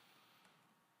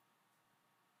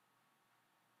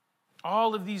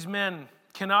 All of these men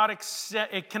cannot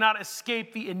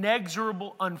escape the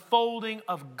inexorable unfolding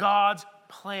of God's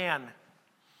plan.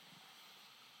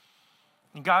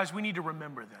 And guys, we need to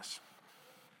remember this.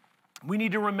 We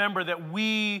need to remember that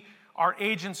we are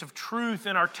agents of truth,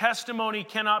 and our testimony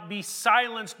cannot be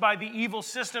silenced by the evil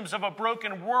systems of a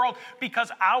broken world,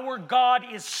 because our God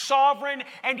is sovereign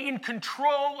and in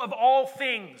control of all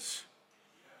things.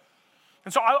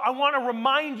 And so I want to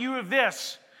remind you of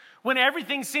this when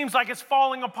everything seems like it's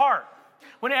falling apart.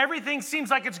 When everything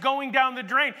seems like it's going down the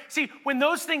drain. See, when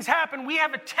those things happen, we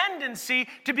have a tendency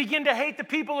to begin to hate the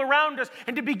people around us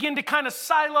and to begin to kind of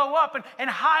silo up and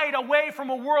hide away from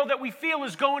a world that we feel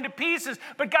is going to pieces.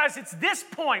 But guys, it's this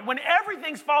point, when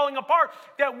everything's falling apart,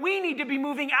 that we need to be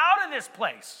moving out of this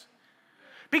place.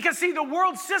 Because see, the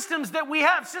world systems that we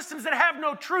have, systems that have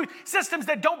no truth, systems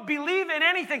that don't believe in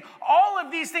anything, all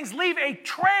of these things leave a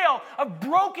trail of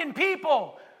broken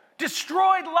people,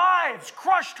 destroyed lives,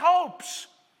 crushed hopes.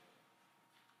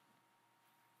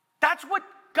 That's what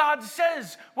God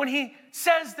says when he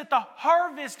says that the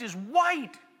harvest is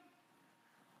white.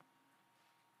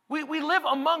 We live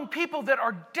among people that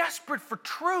are desperate for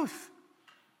truth,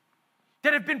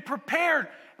 that have been prepared,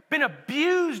 been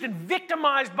abused and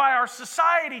victimized by our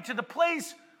society to the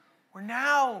place where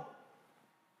now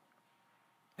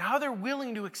they're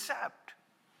willing to accept,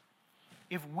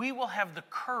 if we will have the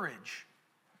courage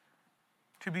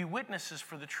to be witnesses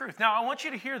for the truth. Now, I want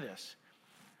you to hear this.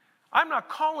 I'm not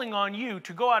calling on you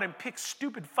to go out and pick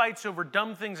stupid fights over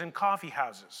dumb things in coffee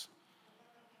houses.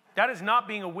 That is not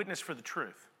being a witness for the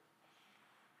truth.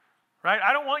 Right?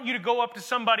 I don't want you to go up to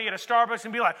somebody at a Starbucks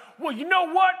and be like, well, you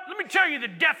know what? Let me tell you the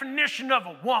definition of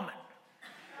a woman.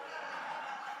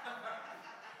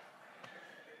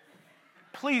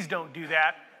 Please don't do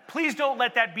that. Please don't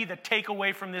let that be the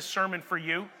takeaway from this sermon for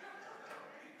you.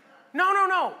 No.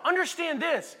 Understand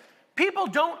this. People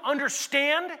don't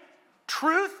understand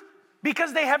truth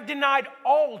because they have denied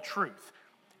all truth.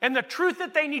 And the truth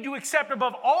that they need to accept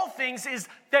above all things is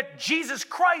that Jesus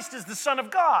Christ is the Son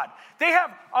of God. They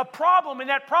have a problem, and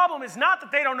that problem is not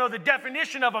that they don't know the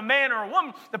definition of a man or a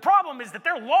woman. The problem is that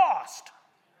they're lost.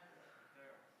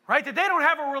 Right? That they don't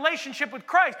have a relationship with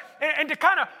Christ. And to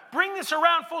kind of bring this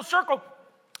around full circle,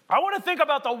 I want to think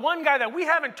about the one guy that we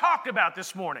haven't talked about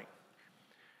this morning.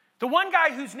 The one guy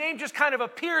whose name just kind of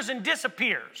appears and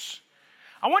disappears.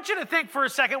 I want you to think for a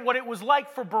second what it was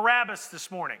like for Barabbas this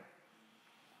morning.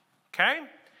 Okay?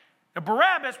 Now,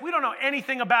 Barabbas, we don't know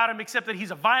anything about him except that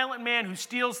he's a violent man who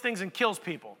steals things and kills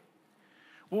people.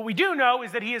 What we do know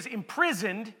is that he is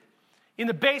imprisoned in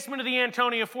the basement of the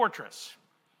Antonia fortress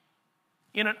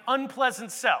in an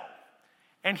unpleasant cell.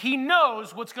 And he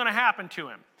knows what's going to happen to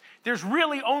him. There's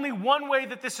really only one way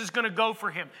that this is going to go for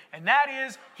him, and that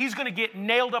is he's going to get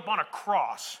nailed up on a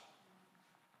cross.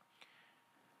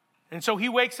 And so he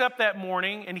wakes up that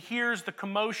morning and hears the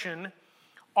commotion.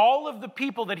 All of the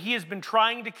people that he has been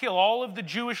trying to kill, all of the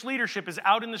Jewish leadership is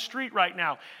out in the street right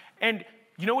now. And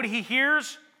you know what he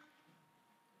hears?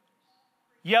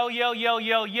 Yell, yell, yell,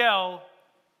 yell, yell.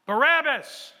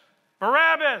 Barabbas!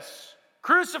 Barabbas!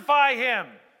 Crucify him!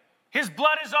 His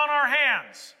blood is on our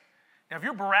hands. Now, if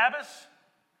you're Barabbas,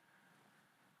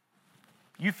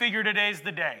 you figure today's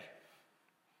the day.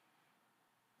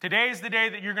 Today is the day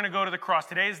that you're going to go to the cross.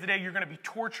 Today is the day you're going to be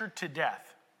tortured to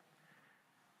death.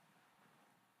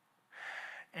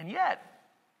 And yet,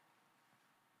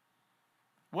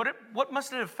 what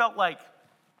must it have felt like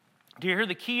to hear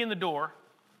the key in the door,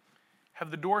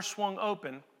 have the door swung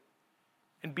open,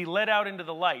 and be led out into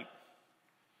the light,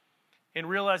 and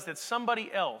realize that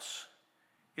somebody else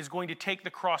is going to take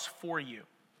the cross for you.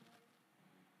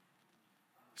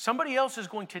 Somebody else is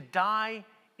going to die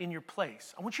in your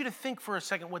place. I want you to think for a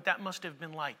second what that must have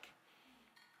been like.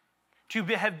 To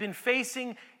have been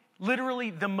facing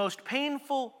literally the most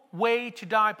painful way to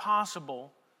die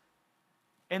possible,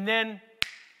 and then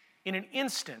in an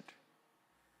instant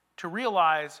to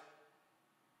realize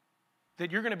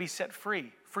that you're going to be set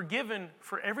free, forgiven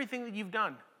for everything that you've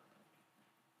done.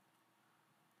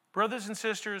 Brothers and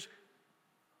sisters,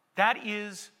 that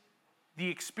is the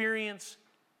experience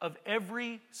of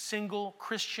every single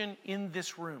Christian in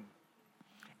this room.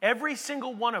 Every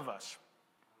single one of us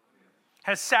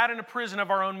has sat in a prison of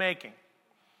our own making,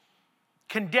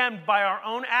 condemned by our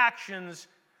own actions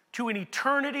to an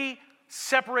eternity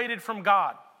separated from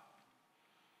God.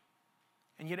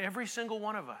 And yet every single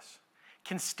one of us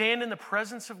can stand in the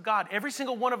presence of God. Every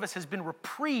single one of us has been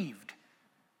reprieved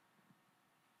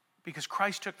because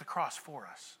Christ took the cross for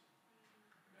us.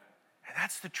 And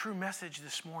that's the true message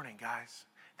this morning, guys.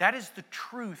 That is the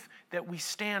truth that we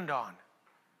stand on.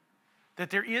 That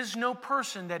there is no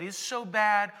person that is so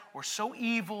bad or so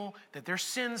evil that their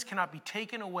sins cannot be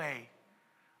taken away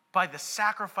by the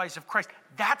sacrifice of Christ.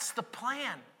 That's the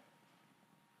plan.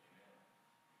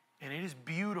 And it is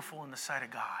beautiful in the sight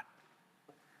of God.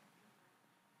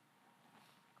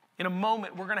 In a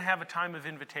moment, we're going to have a time of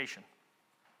invitation.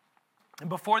 And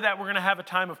before that, we're going to have a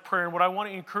time of prayer. And what I want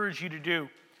to encourage you to do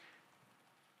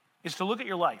is to look at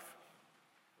your life.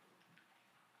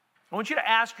 I want you to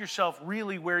ask yourself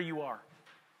really where you are.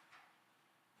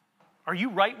 Are you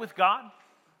right with God?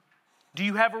 Do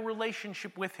you have a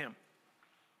relationship with Him?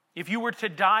 If you were to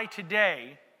die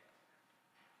today,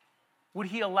 would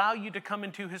He allow you to come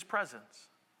into His presence?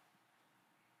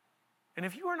 And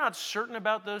if you are not certain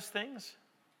about those things,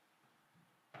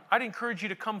 I'd encourage you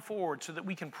to come forward so that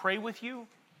we can pray with you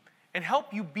and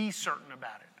help you be certain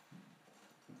about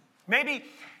it. Maybe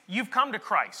you've come to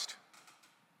Christ.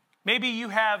 Maybe you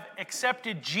have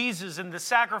accepted Jesus and the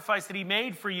sacrifice that He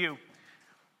made for you,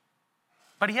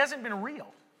 but He hasn't been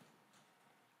real.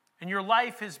 And your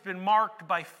life has been marked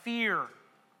by fear.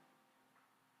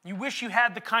 You wish you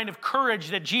had the kind of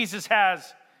courage that Jesus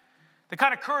has, the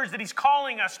kind of courage that He's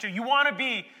calling us to. You want to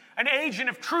be an agent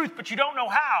of truth, but you don't know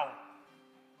how.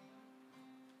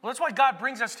 Well, that's why God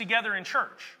brings us together in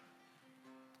church.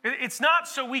 It's not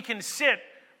so we can sit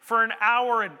for an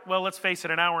hour and, well, let's face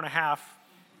it, an hour and a half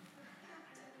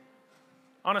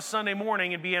on a Sunday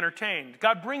morning and be entertained.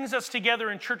 God brings us together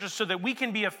in churches so that we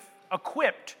can be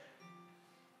equipped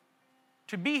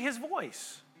to be His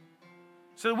voice,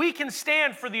 so that we can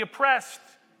stand for the oppressed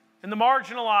and the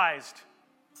marginalized,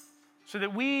 so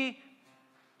that we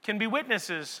can be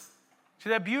witnesses to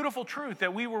that beautiful truth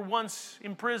that we were once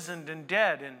imprisoned and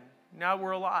dead and now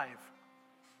we're alive.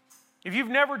 If you've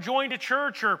never joined a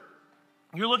church or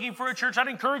you're looking for a church, I'd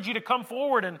encourage you to come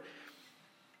forward and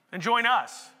join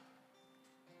us.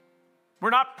 We're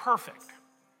not perfect,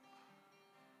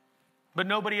 but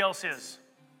nobody else is.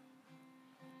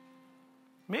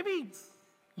 Maybe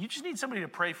you just need somebody to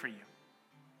pray for you.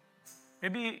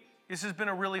 Maybe this has been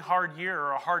a really hard year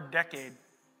or a hard decade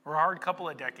or a hard couple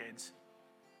of decades.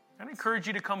 I'd encourage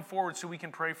you to come forward so we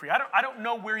can pray for you. I don't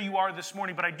know where you are this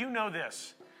morning, but I do know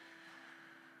this.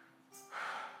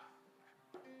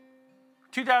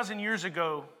 2,000 years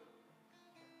ago,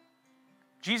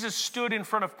 Jesus stood in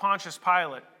front of Pontius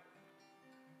Pilate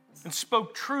and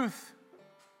spoke truth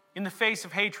in the face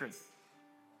of hatred.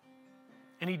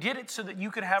 And He did it so that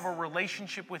you could have a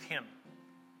relationship with Him.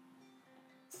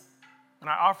 And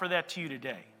I offer that to you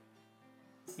today.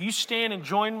 You stand and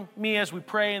join me as we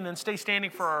pray, and then stay standing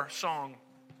for our song.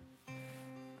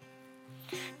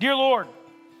 Dear Lord,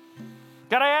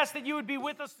 God, I ask that you would be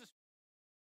with us this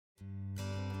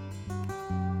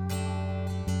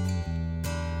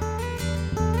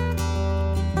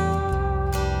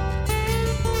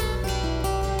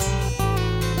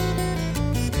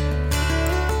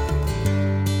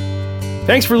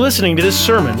Thanks for listening to this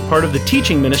sermon, part of the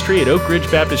teaching ministry at Oak Ridge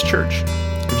Baptist Church.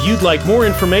 If you'd like more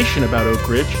information about Oak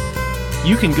Ridge,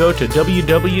 you can go to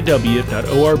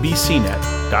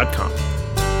www.orbcnet.com.